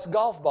up. Less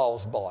golf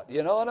balls bought.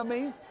 You know what I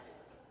mean?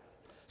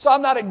 So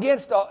I'm not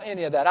against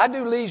any of that. I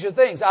do leisure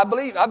things. I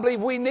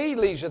believe we need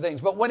leisure things.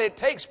 But when it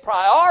takes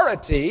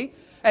priority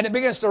and it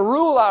begins to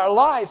rule our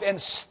life and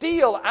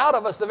steal out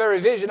of us the very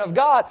vision of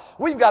God,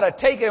 we've got to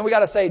take it and we've got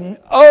to say,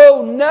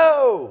 oh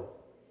no.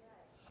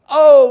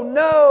 Oh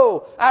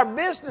no. Our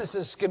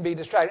businesses can be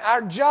distracted.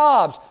 Our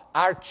jobs,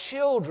 our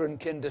children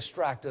can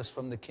distract us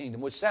from the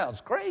kingdom, which sounds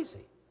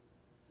crazy.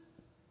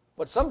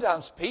 But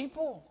sometimes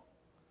people,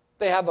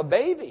 they have a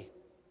baby.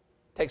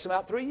 Takes them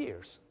out 3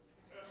 years.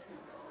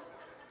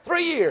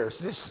 3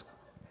 years.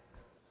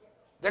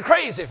 They're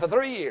crazy for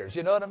 3 years,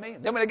 you know what I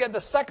mean? Then when they get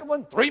the second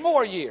one, 3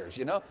 more years,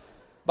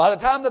 By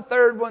the time the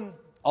third one,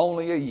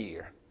 only a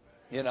year,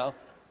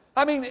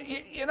 I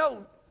mean,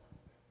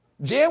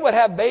 Jen would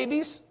have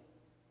babies.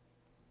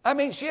 I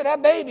mean, she'd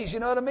have babies, you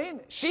know what I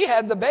mean? She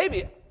had the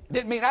baby.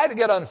 Didn't mean I had to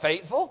get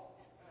unfaithful.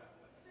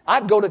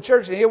 I'd go to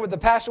church and hear what the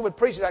pastor would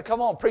preach. I'd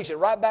come on, preach it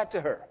right back to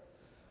her.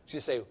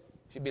 She'd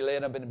be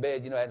laying up in the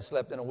bed, hadn't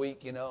slept in a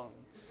week,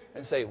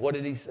 and say, what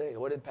did he say?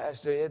 What did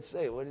Pastor Ed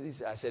say? What did he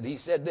say? I said, he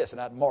said this.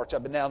 And I'd march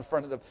up and down in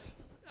front of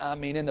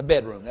in the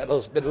bedroom, that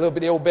little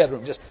bitty old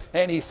bedroom.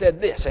 And he said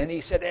this, and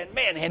he said,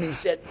 and he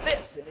said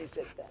this, and he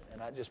said that.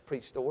 And I just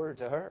preached the word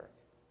to her.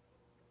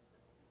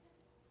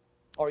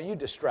 Or are you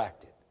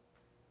distracted?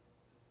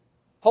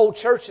 Whole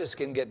churches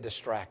can get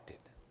distracted.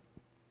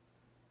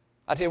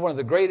 I tell you, one of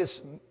the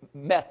greatest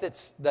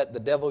methods that the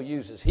devil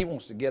uses, he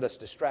wants to get us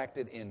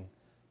distracted in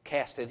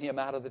casting him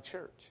out of the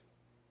church.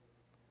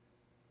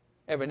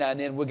 Every now and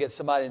then we'll get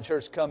somebody in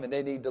church come and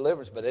they need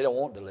deliverance, but they don't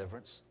want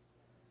deliverance.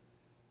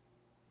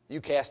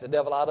 You cast the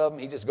devil out of them,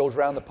 he just goes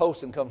around the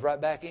post and comes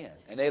right back in.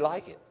 And they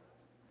like it.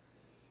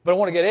 But I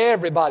want to get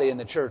everybody in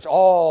the church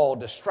all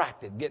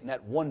distracted, getting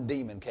that one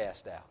demon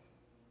cast out.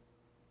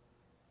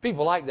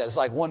 People like that. It's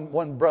like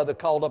one brother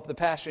called up the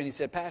pastor and he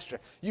said, Pastor,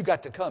 you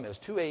got to come. It was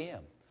 2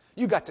 a.m.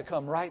 You got to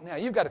come right now.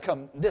 You've got to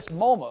come this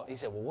moment. He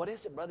said, well, what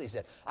is it, brother? He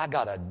said, I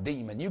got a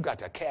demon. You got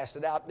to cast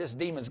it out. This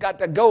demon's got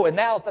to go, and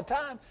now's the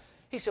time.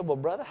 He said, well,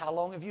 brother, how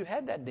long have you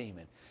had that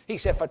demon? He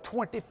said, for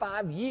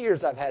 25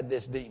 years I've had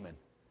this demon.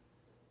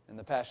 And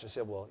the pastor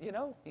said, well,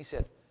 he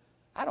said,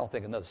 I don't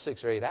think another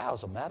 6 or 8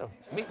 hours will matter.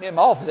 Meet me in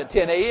my office at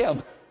 10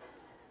 a.m.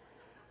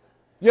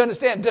 You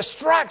understand?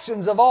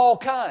 Distractions of all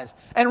kinds.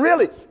 And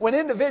really, when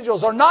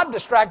individuals are not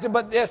distracted,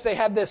 but yes, they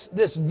have this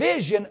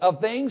vision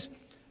of things,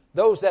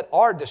 those that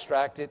are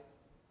distracted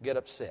get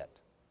upset.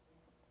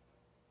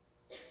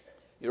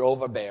 You're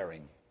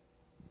overbearing.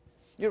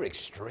 You're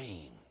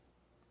extreme.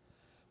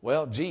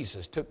 Well,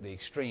 Jesus took the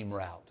extreme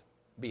route,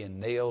 being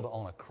nailed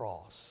on a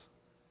cross.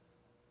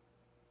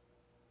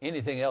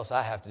 Anything else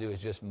I have to do is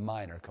just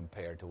minor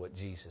compared to what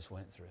Jesus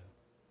went through.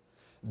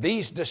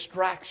 These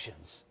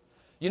distractions.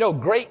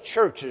 Great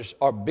churches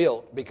are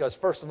built because,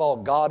 first of all,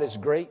 God is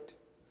great.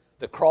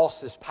 The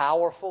cross is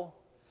powerful.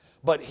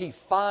 But He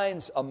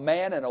finds a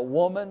man and a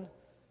woman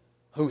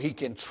who He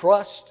can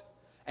trust.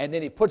 And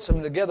then He puts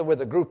them together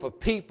with a group of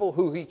people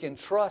who He can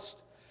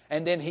trust.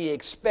 And then He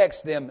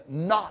expects them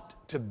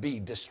not to be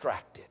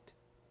distracted.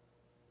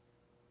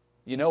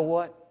 You know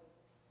what?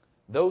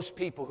 Those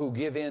people who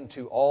give in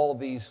to all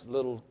these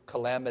little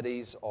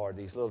calamities or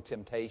these little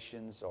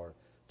temptations or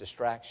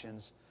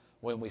distractions,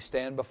 when we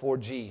stand before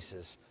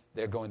Jesus,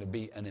 they're going to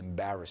be an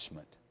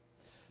embarrassment.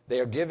 They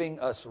are giving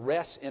us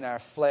rest in our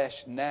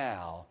flesh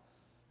now,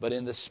 but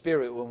in the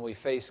spirit, when we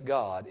face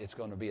God, it's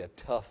going to be a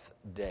tough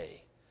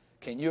day.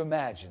 Can you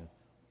imagine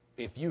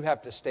if you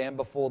have to stand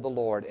before the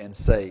Lord and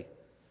say,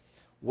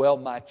 well,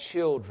 my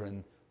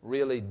children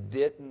really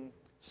didn't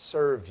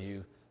serve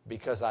you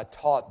because I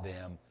taught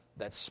them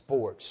that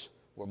sports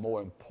were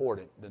more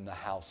important than the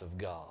house of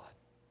God.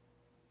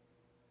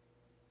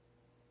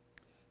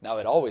 Now,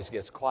 it always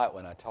gets quiet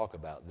when I talk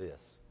about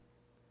this.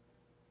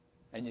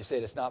 And you say,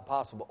 it's not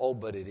possible. Oh,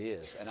 but it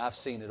is. And I've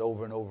seen it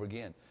over and over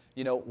again.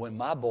 You know, when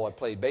my boy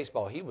played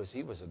baseball, he was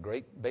a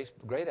great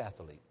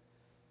athlete.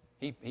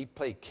 He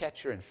played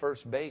catcher and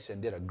first base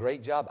and did a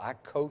great job. I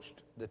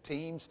coached the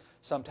teams,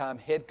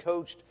 sometimes head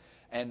coached,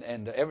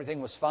 and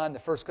everything was fine the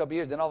first couple of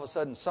years. Then all of a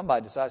sudden,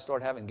 somebody decided to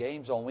start having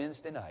games on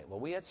Wednesday night. Well,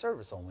 we had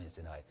service on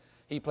Wednesday night.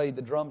 He played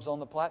the drums on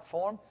the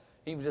platform.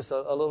 He was just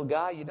a little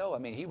guy, you know. I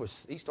mean,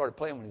 he started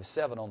playing when he was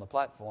 7 on the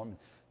platform.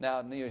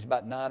 Now he's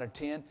about 9 or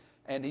 10,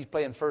 and he's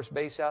playing first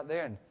base out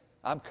there. And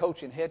I'm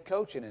head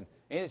coaching, and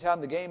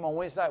anytime the game on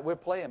Wednesday night, we're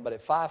playing. But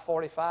at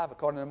 5:45,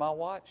 according to my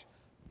watch,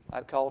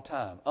 I'd call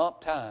time.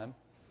 Time.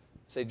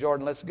 Say,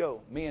 Jordan, let's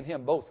go. Me and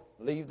him both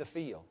leave the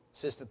field.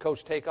 Assistant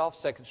coach take off,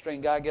 second string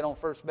guy get on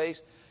first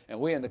base, and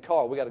we're in the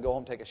car. We got to go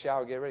home, take a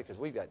shower, get ready, because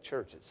we've got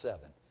church at 7.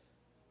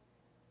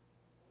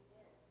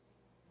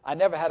 I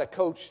never had a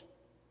coach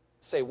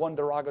say one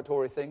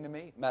derogatory thing to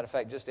me. Matter of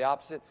fact, just the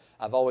opposite.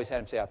 I've always had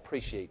him say, I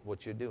appreciate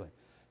what you're doing.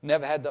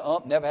 Never had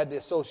never had the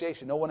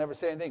association. No one ever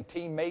said anything.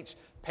 Teammates,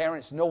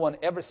 parents, no one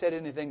ever said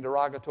anything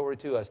derogatory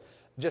to us.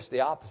 Just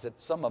the opposite.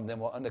 Some of them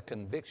were under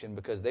conviction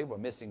because they were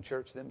missing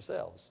church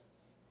themselves.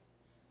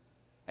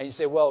 And you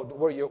say, well,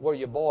 were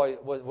your boy,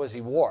 was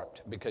he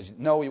warped? Because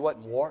no, he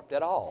wasn't warped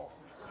at all.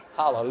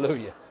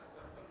 Hallelujah.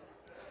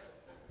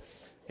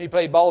 He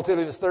played ball till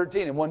he was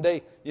 13, and one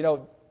day, you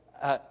know,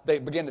 they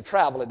began to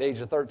travel at the age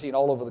of 13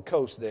 all over the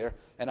coast there.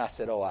 And I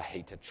said, I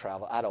hate to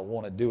travel. I don't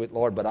want to do it,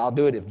 Lord, but I'll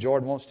do it if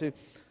Jordan wants to.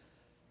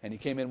 And he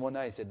came in one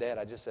night. He said, Dad,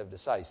 I just have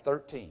decided. He's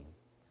 13.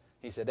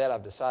 He said, Dad,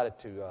 I've decided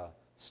to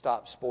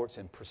stop sports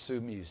and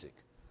pursue music.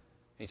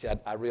 He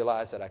said, I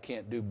realize that I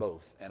can't do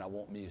both, and I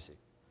want music.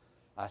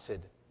 I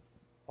said,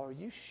 are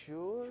you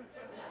sure?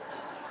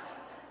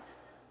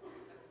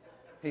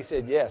 He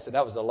said, yes. And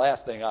that was the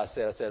last thing I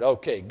said. I said,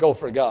 okay, go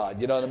for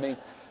God. You know what I mean?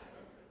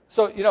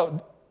 So, you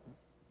know,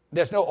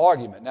 there's no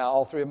argument. Now,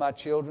 all 3 of my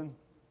children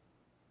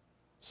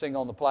sing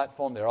on the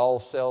platform. They're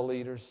all cell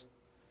leaders.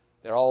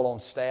 They're all on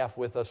staff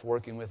with us,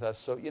 working with us.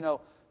 So, you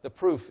know, the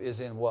proof is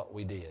in what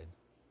we did.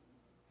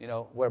 You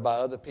know, whereby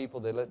other people,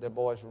 they let their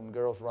boys and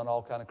girls run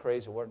all kind of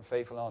crazy, weren't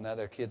faithful on. Now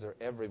their kids are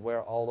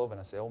everywhere, all over.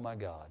 And I say, oh, my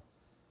God,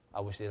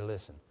 I wish they'd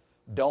listen.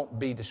 Don't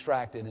be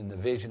distracted in the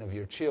vision of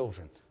your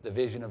children, the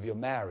vision of your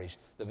marriage,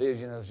 the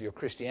vision of your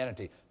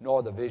Christianity,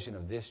 nor the vision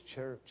of this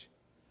church.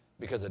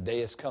 Because a day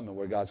is coming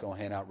where God's going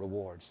to hand out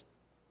rewards.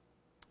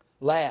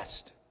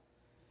 Last,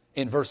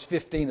 in verse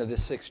 15 of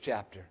this 6th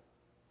chapter.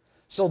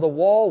 So the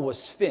wall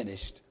was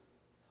finished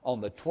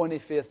on the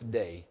 25th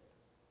day.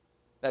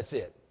 That's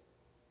it.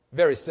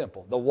 Very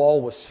simple. The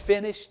wall was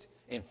finished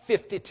in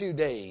 52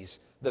 days.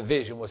 The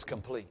vision was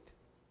complete.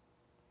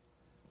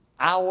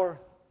 Our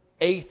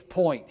 8th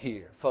point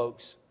here,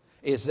 folks,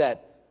 is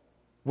that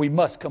we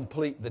must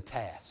complete the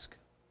task.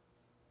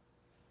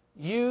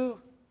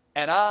 You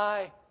and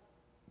I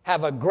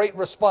have a great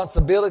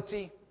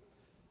responsibility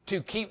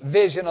to keep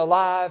vision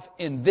alive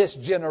in this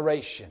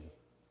generation.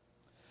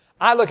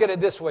 I look at it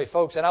this way,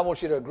 folks, and I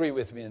want you to agree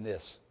with me in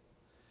this.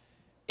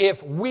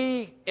 If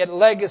we at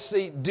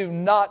Legacy do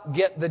not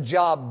get the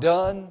job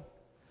done,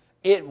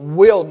 it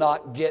will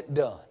not get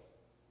done.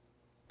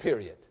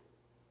 Period.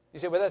 You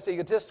say, well, that's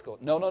egotistical.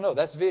 No,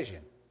 that's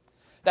vision.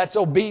 That's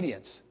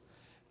obedience.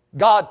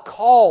 God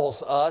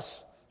calls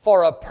us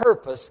for a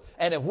purpose,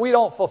 and if we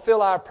don't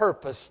fulfill our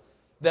purpose,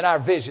 then our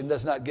vision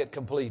does not get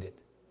completed.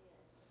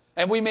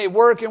 And we may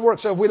work and work.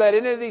 So if we let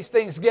any of these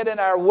things get in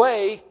our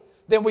way,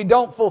 then we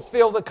don't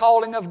fulfill the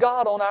calling of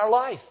God on our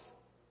life.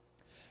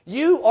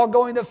 You are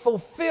going to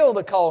fulfill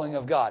the calling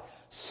of God.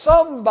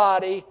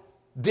 Somebody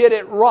did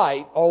it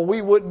right, or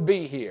we wouldn't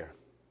be here.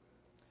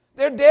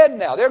 They're dead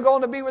now. They're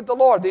going to be with the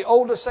Lord, the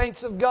older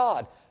saints of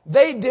God.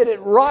 They did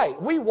it right.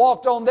 We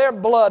walked on their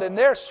blood and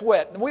their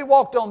sweat. We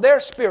walked on their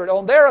spirit,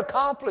 on their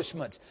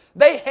accomplishments.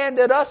 They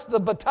handed us the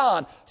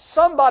baton.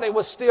 Somebody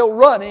was still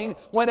running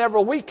whenever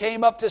we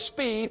came up to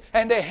speed,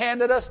 and they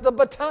handed us the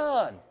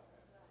baton.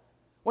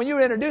 When you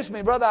introduced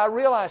me, brother, I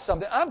realized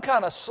something. I'm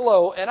kind of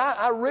slow, and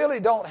I really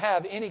don't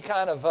have any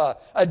kind of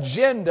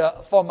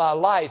agenda for my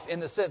life in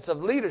the sense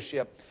of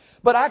leadership.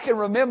 But I can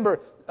remember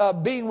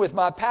being with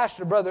my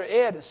pastor, Brother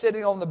Ed,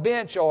 sitting on the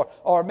bench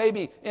or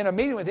maybe in a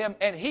meeting with him,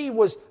 and he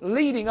was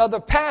leading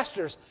other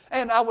pastors.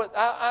 And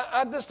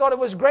I just thought it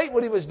was great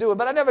what he was doing,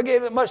 but I never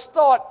gave it much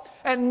thought.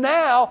 And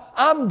now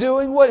I'm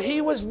doing what he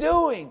was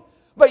doing.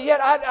 But yet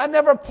I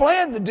never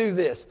planned to do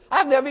this.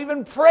 I've never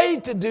even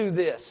prayed to do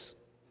this.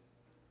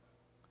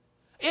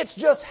 It's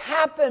just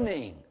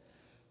happening.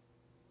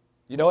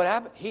 You know what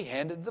happened? He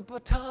handed the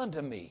baton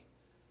to me.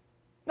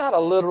 Not a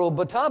literal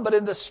baton, but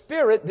in the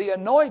Spirit, the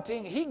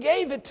anointing, He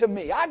gave it to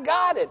me. I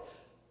got it.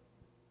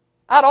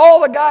 Out of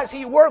all the guys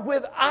He worked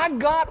with, I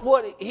got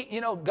what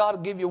God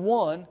will give you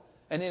one,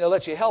 and then He'll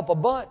let you help a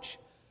bunch.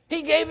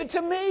 He gave it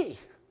to me,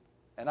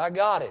 and I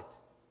got it.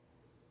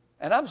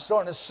 And I'm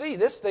starting to see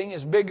this thing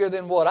is bigger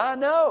than what I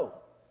know.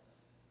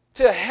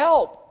 To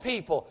help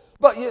people.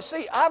 But you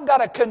see, I've got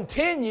to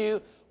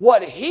continue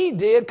what He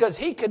did because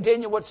He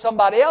continued what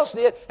somebody else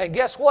did. And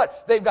guess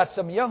what? They've got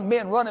some young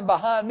men running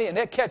behind me and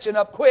they're catching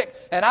up quick.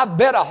 And I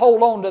better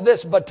hold on to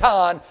this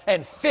baton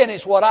and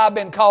finish what I've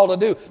been called to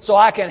do so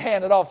I can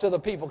hand it off to the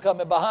people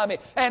coming behind me.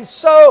 And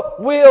so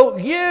will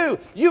you.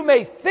 You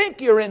may think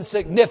you're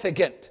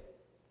insignificant,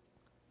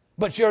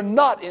 but you're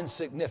not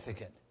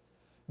insignificant.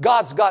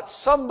 God's got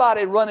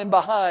somebody running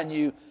behind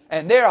you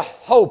and they're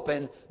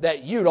hoping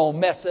that you don't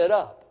mess it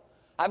up.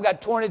 I've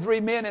got 23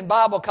 men in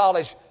Bible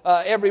college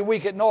every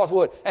week at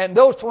Northwood. And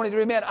those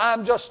 23 men,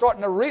 I'm just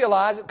starting to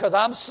realize it because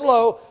I'm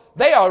slow.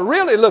 They are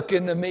really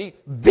looking to me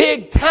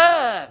big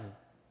time.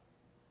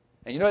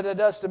 And you know what that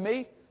does to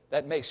me?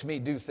 That makes me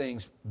do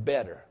things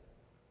better.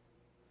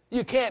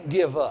 You can't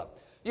give up.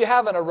 You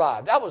haven't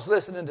arrived. I was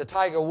listening to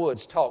Tiger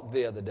Woods talk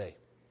the other day.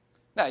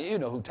 Now, you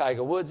know who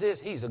Tiger Woods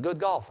is. He's a good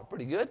golfer,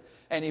 pretty good.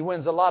 And he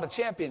wins a lot of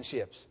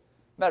championships.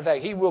 Matter of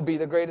fact, he will be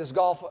the greatest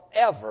golfer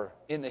ever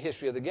in the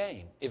history of the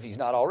game, if he's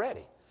not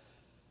already.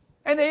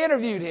 And they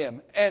interviewed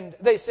him, and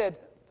they said,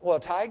 well,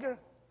 Tiger,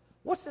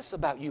 what's this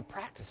about you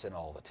practicing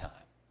all the time?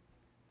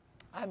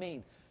 I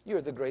mean,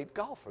 you're the great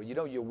golfer. You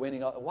know, you're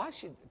winning.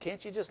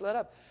 Can't you just let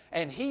up?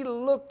 And he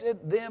looked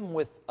at them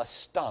with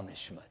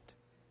astonishment.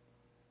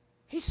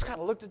 He just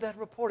kind of looked at that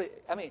report.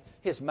 I mean,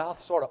 his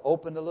mouth sort of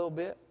opened a little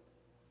bit,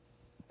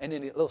 and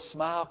then a little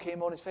smile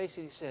came on his face,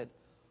 and he said,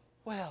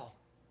 well,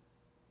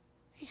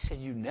 he said,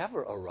 you never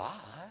arrive.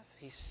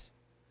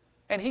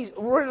 And he's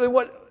really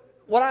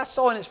what I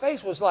saw in his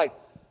face was like,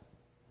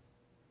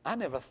 I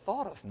never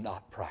thought of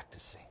not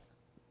practicing.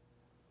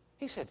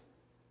 He said,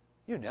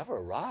 you never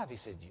arrive. He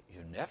said,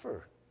 you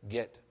never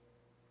get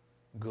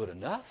good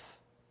enough.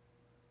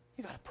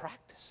 You got to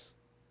practice.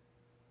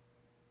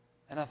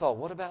 And I thought,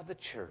 what about the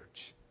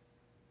church?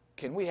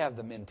 Can we have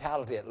the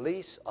mentality at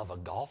least of a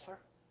golfer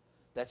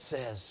that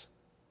says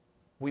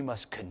we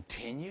must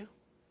continue?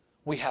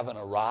 We haven't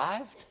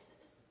arrived.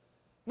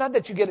 Not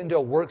that you get into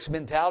a works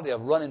mentality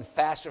of running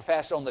faster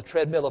on the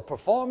treadmill of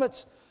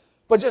performance,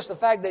 but just the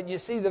fact that you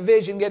see the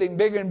vision getting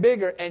bigger and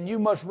bigger, and you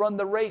must run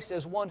the race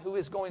as one who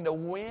is going to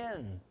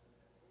win.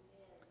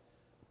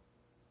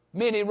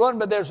 Many run,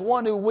 but there's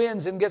one who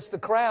wins and gets the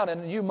crown,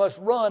 and you must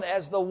run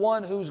as the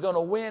one who's going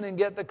to win and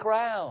get the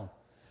crown.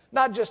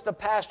 Not just the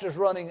pastors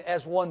running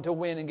as one to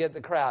win and get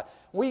the crown.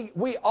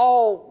 We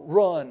all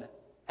run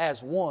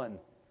as one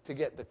to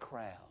get the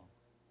crown.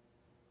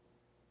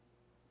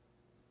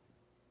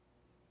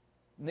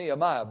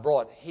 Nehemiah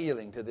brought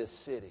healing to this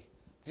city.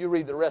 If you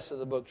read the rest of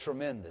the book,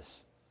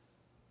 tremendous.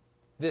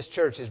 This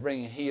church is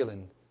bringing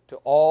healing to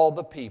all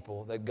the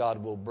people that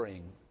God will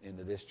bring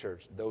into this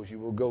church. Those you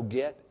will go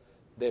get.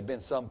 There have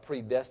been some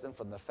predestined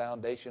from the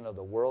foundation of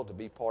the world to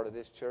be part of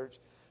this church.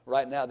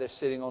 Right now they're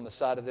sitting on the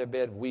side of their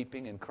bed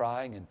weeping and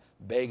crying and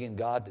begging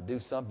God to do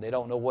something. They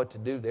don't know what to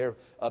do. They're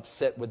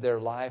upset with their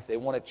life. They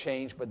want to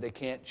change, but they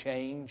can't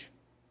change.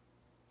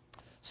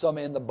 Some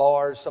in the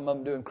bars, some of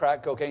them doing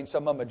crack cocaine,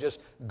 some of them are just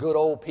good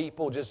old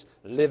people, just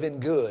living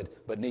good,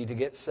 but need to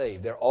get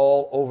saved. They're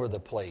all over the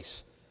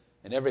place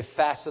in every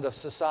facet of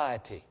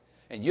society.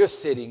 And you're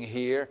sitting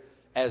here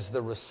as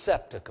the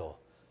receptacle,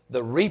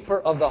 the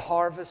reaper of the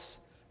harvest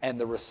and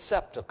the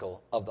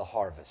receptacle of the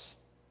harvest.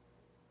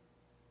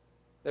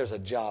 There's a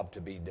job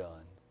to be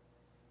done.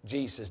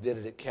 Jesus did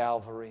it at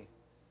Calvary,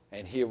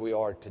 and here we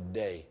are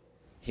today.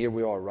 Here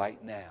we are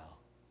right now,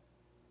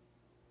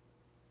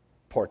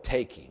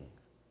 partaking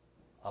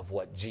of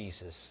what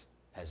Jesus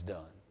has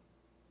done.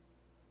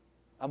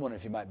 I'm wondering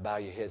if you might bow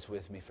your heads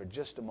with me for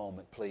just a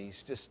moment,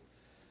 please.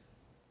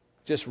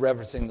 Just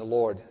reverencing the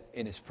Lord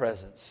in His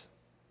presence.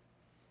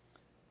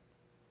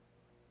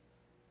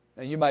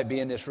 Now, you might be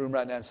in this room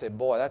right now and say,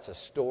 boy, that's a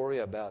story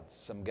about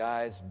some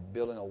guys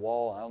building a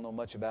wall. I don't know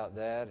much about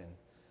that, and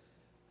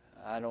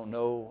I don't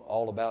know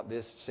all about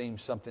this.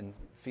 Seems something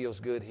feels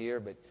good here,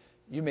 but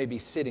you may be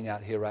sitting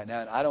out here right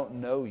now, and I don't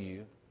know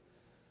you,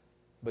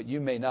 but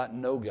you may not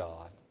know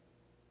God.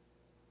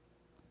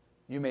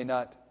 You may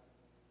not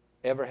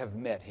ever have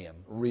met Him,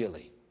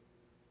 really.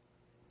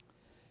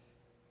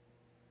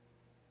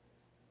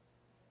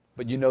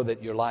 But you know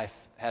that your life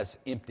has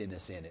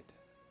emptiness in it.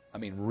 I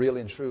mean, really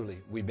and truly,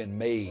 we've been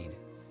made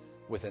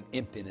with an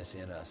emptiness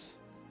in us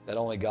that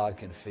only God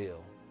can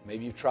fill.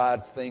 Maybe you've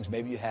tried things,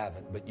 maybe you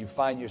haven't, but you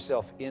find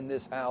yourself in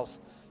this house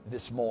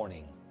this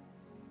morning.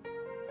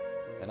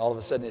 And all of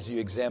a sudden, as you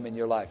examine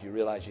your life, you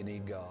realize you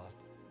need God.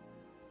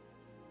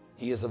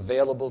 He is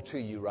available to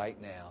you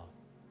right now.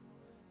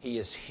 He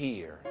is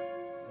here,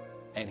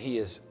 and He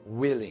is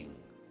willing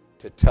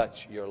to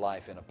touch your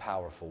life in a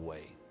powerful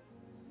way.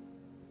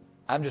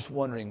 I'm just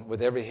wondering,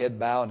 with every head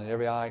bowed and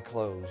every eye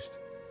closed,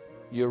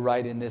 you're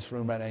right in this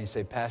room right now. You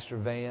say, Pastor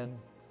Van,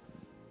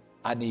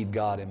 I need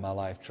God in my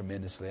life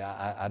tremendously.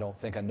 I don't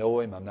think I know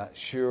Him. I'm not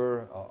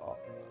sure.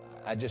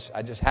 I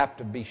just have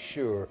to be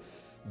sure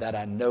that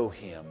I know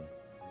Him.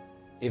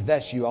 If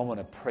that's you, I want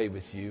to pray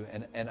with you.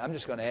 And I'm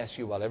just going to ask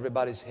you, while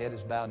everybody's head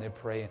is bowed and they're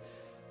praying,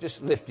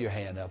 just lift your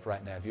hand up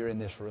right now. If you're in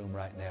this room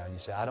right now and you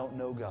say, I don't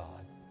know God.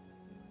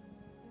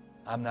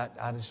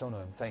 I just don't know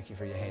Him. Thank you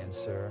for your hand,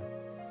 sir.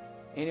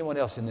 Anyone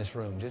else in this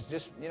room,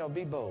 just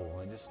be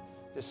bold and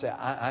just say,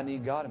 I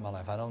need God in my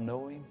life. I don't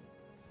know Him.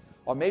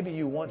 Or maybe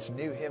you once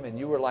knew Him and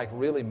you were like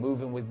really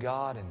moving with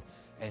God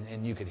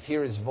and you could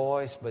hear His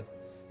voice, but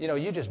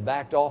you just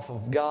backed off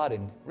of God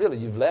and really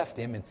you've left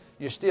Him and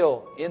you're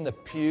still in the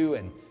pew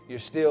and you're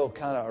still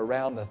kind of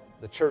around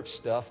the church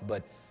stuff,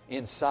 but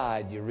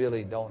inside you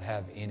really don't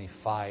have any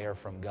fire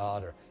from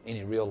God or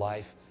any real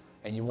life,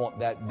 and you want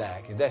that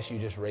back. If that's you,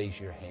 just raise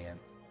your hand.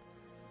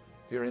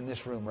 If you're in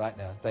this room right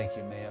now, thank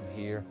you, ma'am,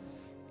 here.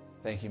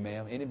 Thank you,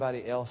 ma'am.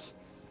 Anybody else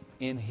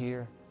in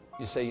here?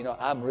 You say,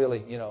 I'm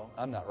really,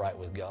 I'm not right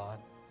with God.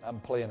 I'm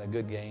playing a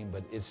good game,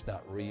 but it's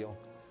not real.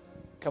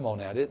 Come on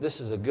now.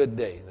 This is a good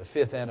day, the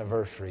 5th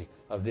anniversary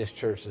of this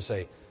church, to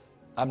say,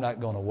 I'm not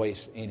going to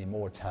waste any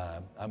more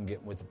time. I'm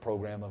getting with the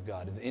program of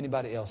God. Is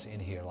anybody else in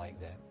here like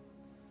that?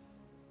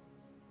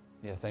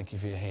 Yeah, thank you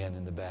for your hand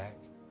in the back.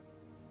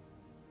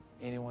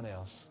 Anyone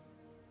else?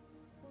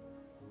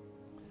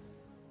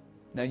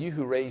 Now, you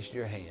who raised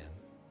your hand,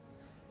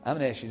 I'm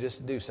going to ask you just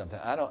to do something.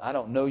 I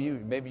don't know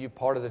you. Maybe you're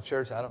part of the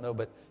church. I don't know,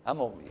 but I'm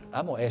going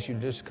to ask you to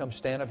just come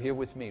stand up here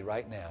with me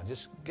right now.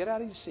 Just get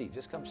out of your seat.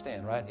 Just come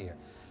stand right here.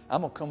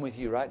 I'm going to come with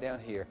you right down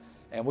here,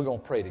 and we're going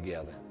to pray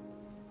together.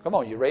 Come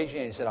on, you raised your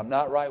hand. You said, I'm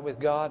not right with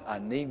God. I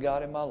need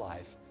God in my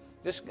life.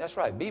 That's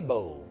right. Be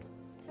bold.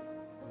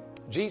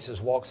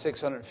 Jesus walked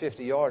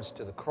 650 yards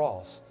to the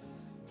cross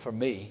for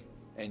me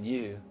and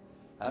you.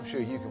 I'm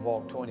sure you can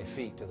walk 20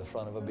 feet to the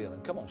front of a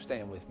building. Come on,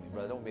 stand with me,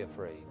 brother. Don't be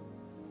afraid.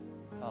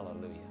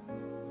 Hallelujah.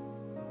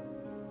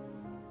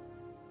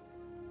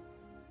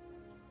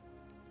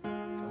 Come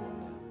on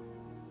now.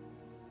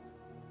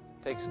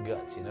 Takes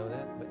guts, you know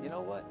that? But you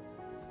know what?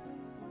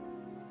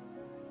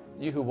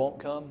 You who won't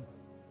come,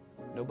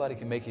 nobody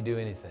can make you do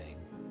anything.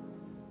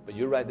 But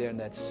you're right there in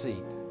that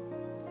seat.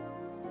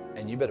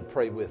 And you better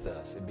pray with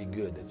us. It'd be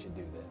good that you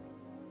do that.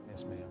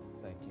 Yes, ma'am.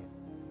 Thank you.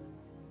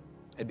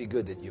 It'd be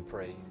good that you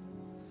pray.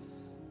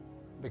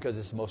 Because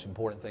it's the most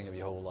important thing of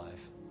your whole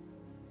life.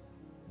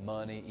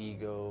 Money,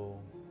 ego,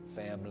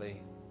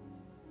 family,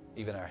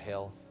 even our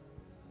health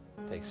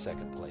takes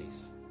second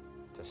place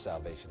to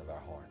salvation of our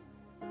heart.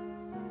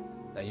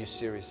 Now, you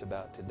serious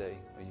about today?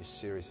 Are you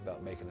serious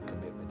about making a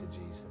commitment to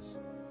Jesus?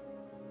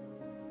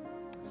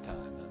 It's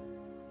time,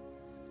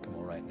 huh? Come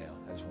on right now.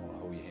 I just want to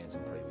hold your hands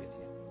and pray with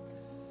you.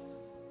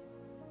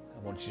 I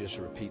want you just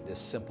to repeat this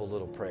simple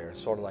little prayer,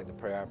 sort of like the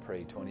prayer I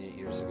prayed 28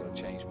 years ago. It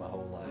changed my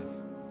whole life.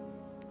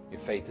 Your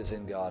faith is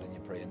in God and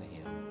you're praying to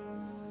Him.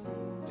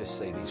 Just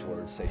say these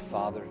words. Say,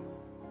 Father,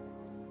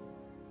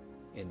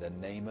 in the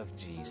name of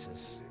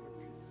Jesus,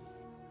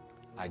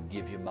 I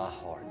give you my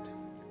heart.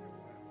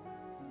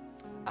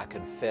 I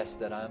confess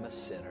that I'm a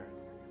sinner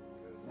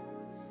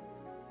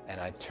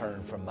and I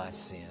turn from my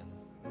sin.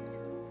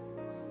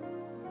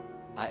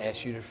 I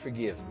ask you to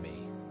forgive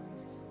me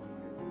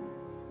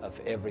of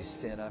every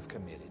sin I've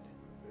committed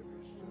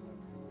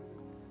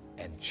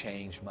and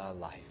change my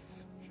life.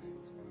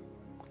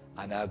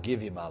 I now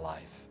give you my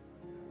life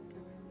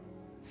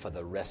for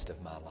the rest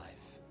of my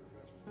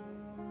life.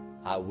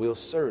 I will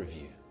serve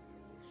you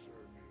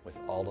with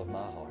all of my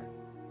heart.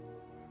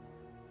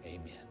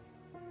 Amen.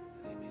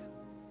 Amen.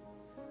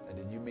 Now,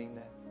 did you mean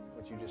that,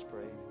 what you just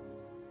prayed?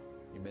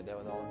 You meant that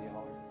with all of your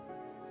heart?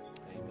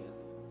 Amen.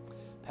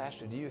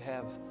 Pastor, do you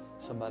have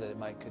somebody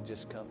that could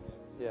just come?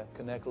 Yeah,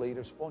 Connect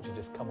leaders. Won't you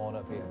just come on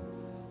up here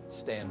and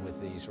stand with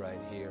these right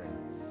here?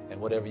 And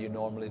whatever you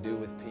normally do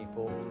with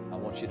people, I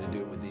want you to do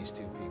it with these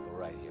two people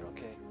right here,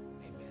 okay?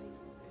 Amen.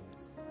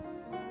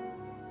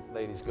 Amen.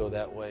 Ladies, go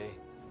that way.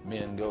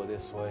 Men, go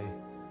this way.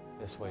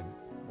 This way,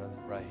 brother,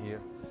 right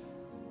here.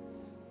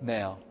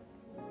 Now,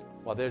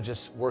 while they're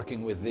just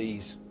working with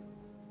these,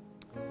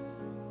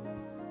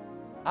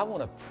 I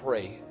want to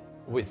pray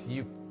with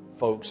you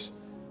folks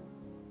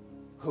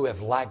who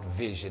have lacked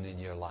vision in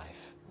your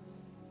life.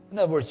 In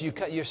other words,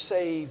 you're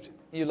saved,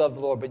 you love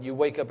the Lord, but you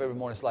wake up every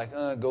morning, it's like,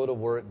 go to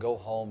work, go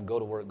home, go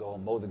to work, go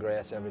home, mow the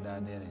grass every now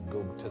and then, and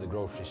go to the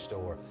grocery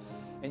store.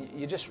 And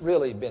you just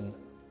really been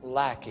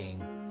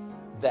lacking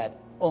that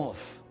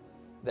oomph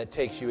that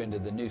takes you into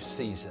the new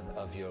season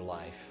of your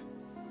life.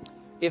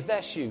 If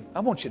that's you, I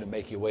want you to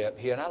make your way up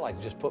here, and I'd like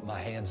to just put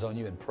my hands on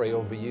you and pray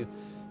over you.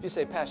 If you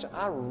say, Pastor,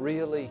 I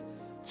really,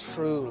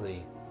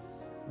 truly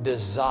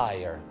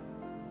desire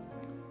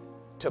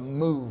to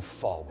move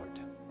forward.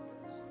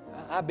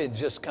 I've been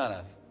just kind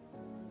of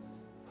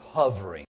hovering.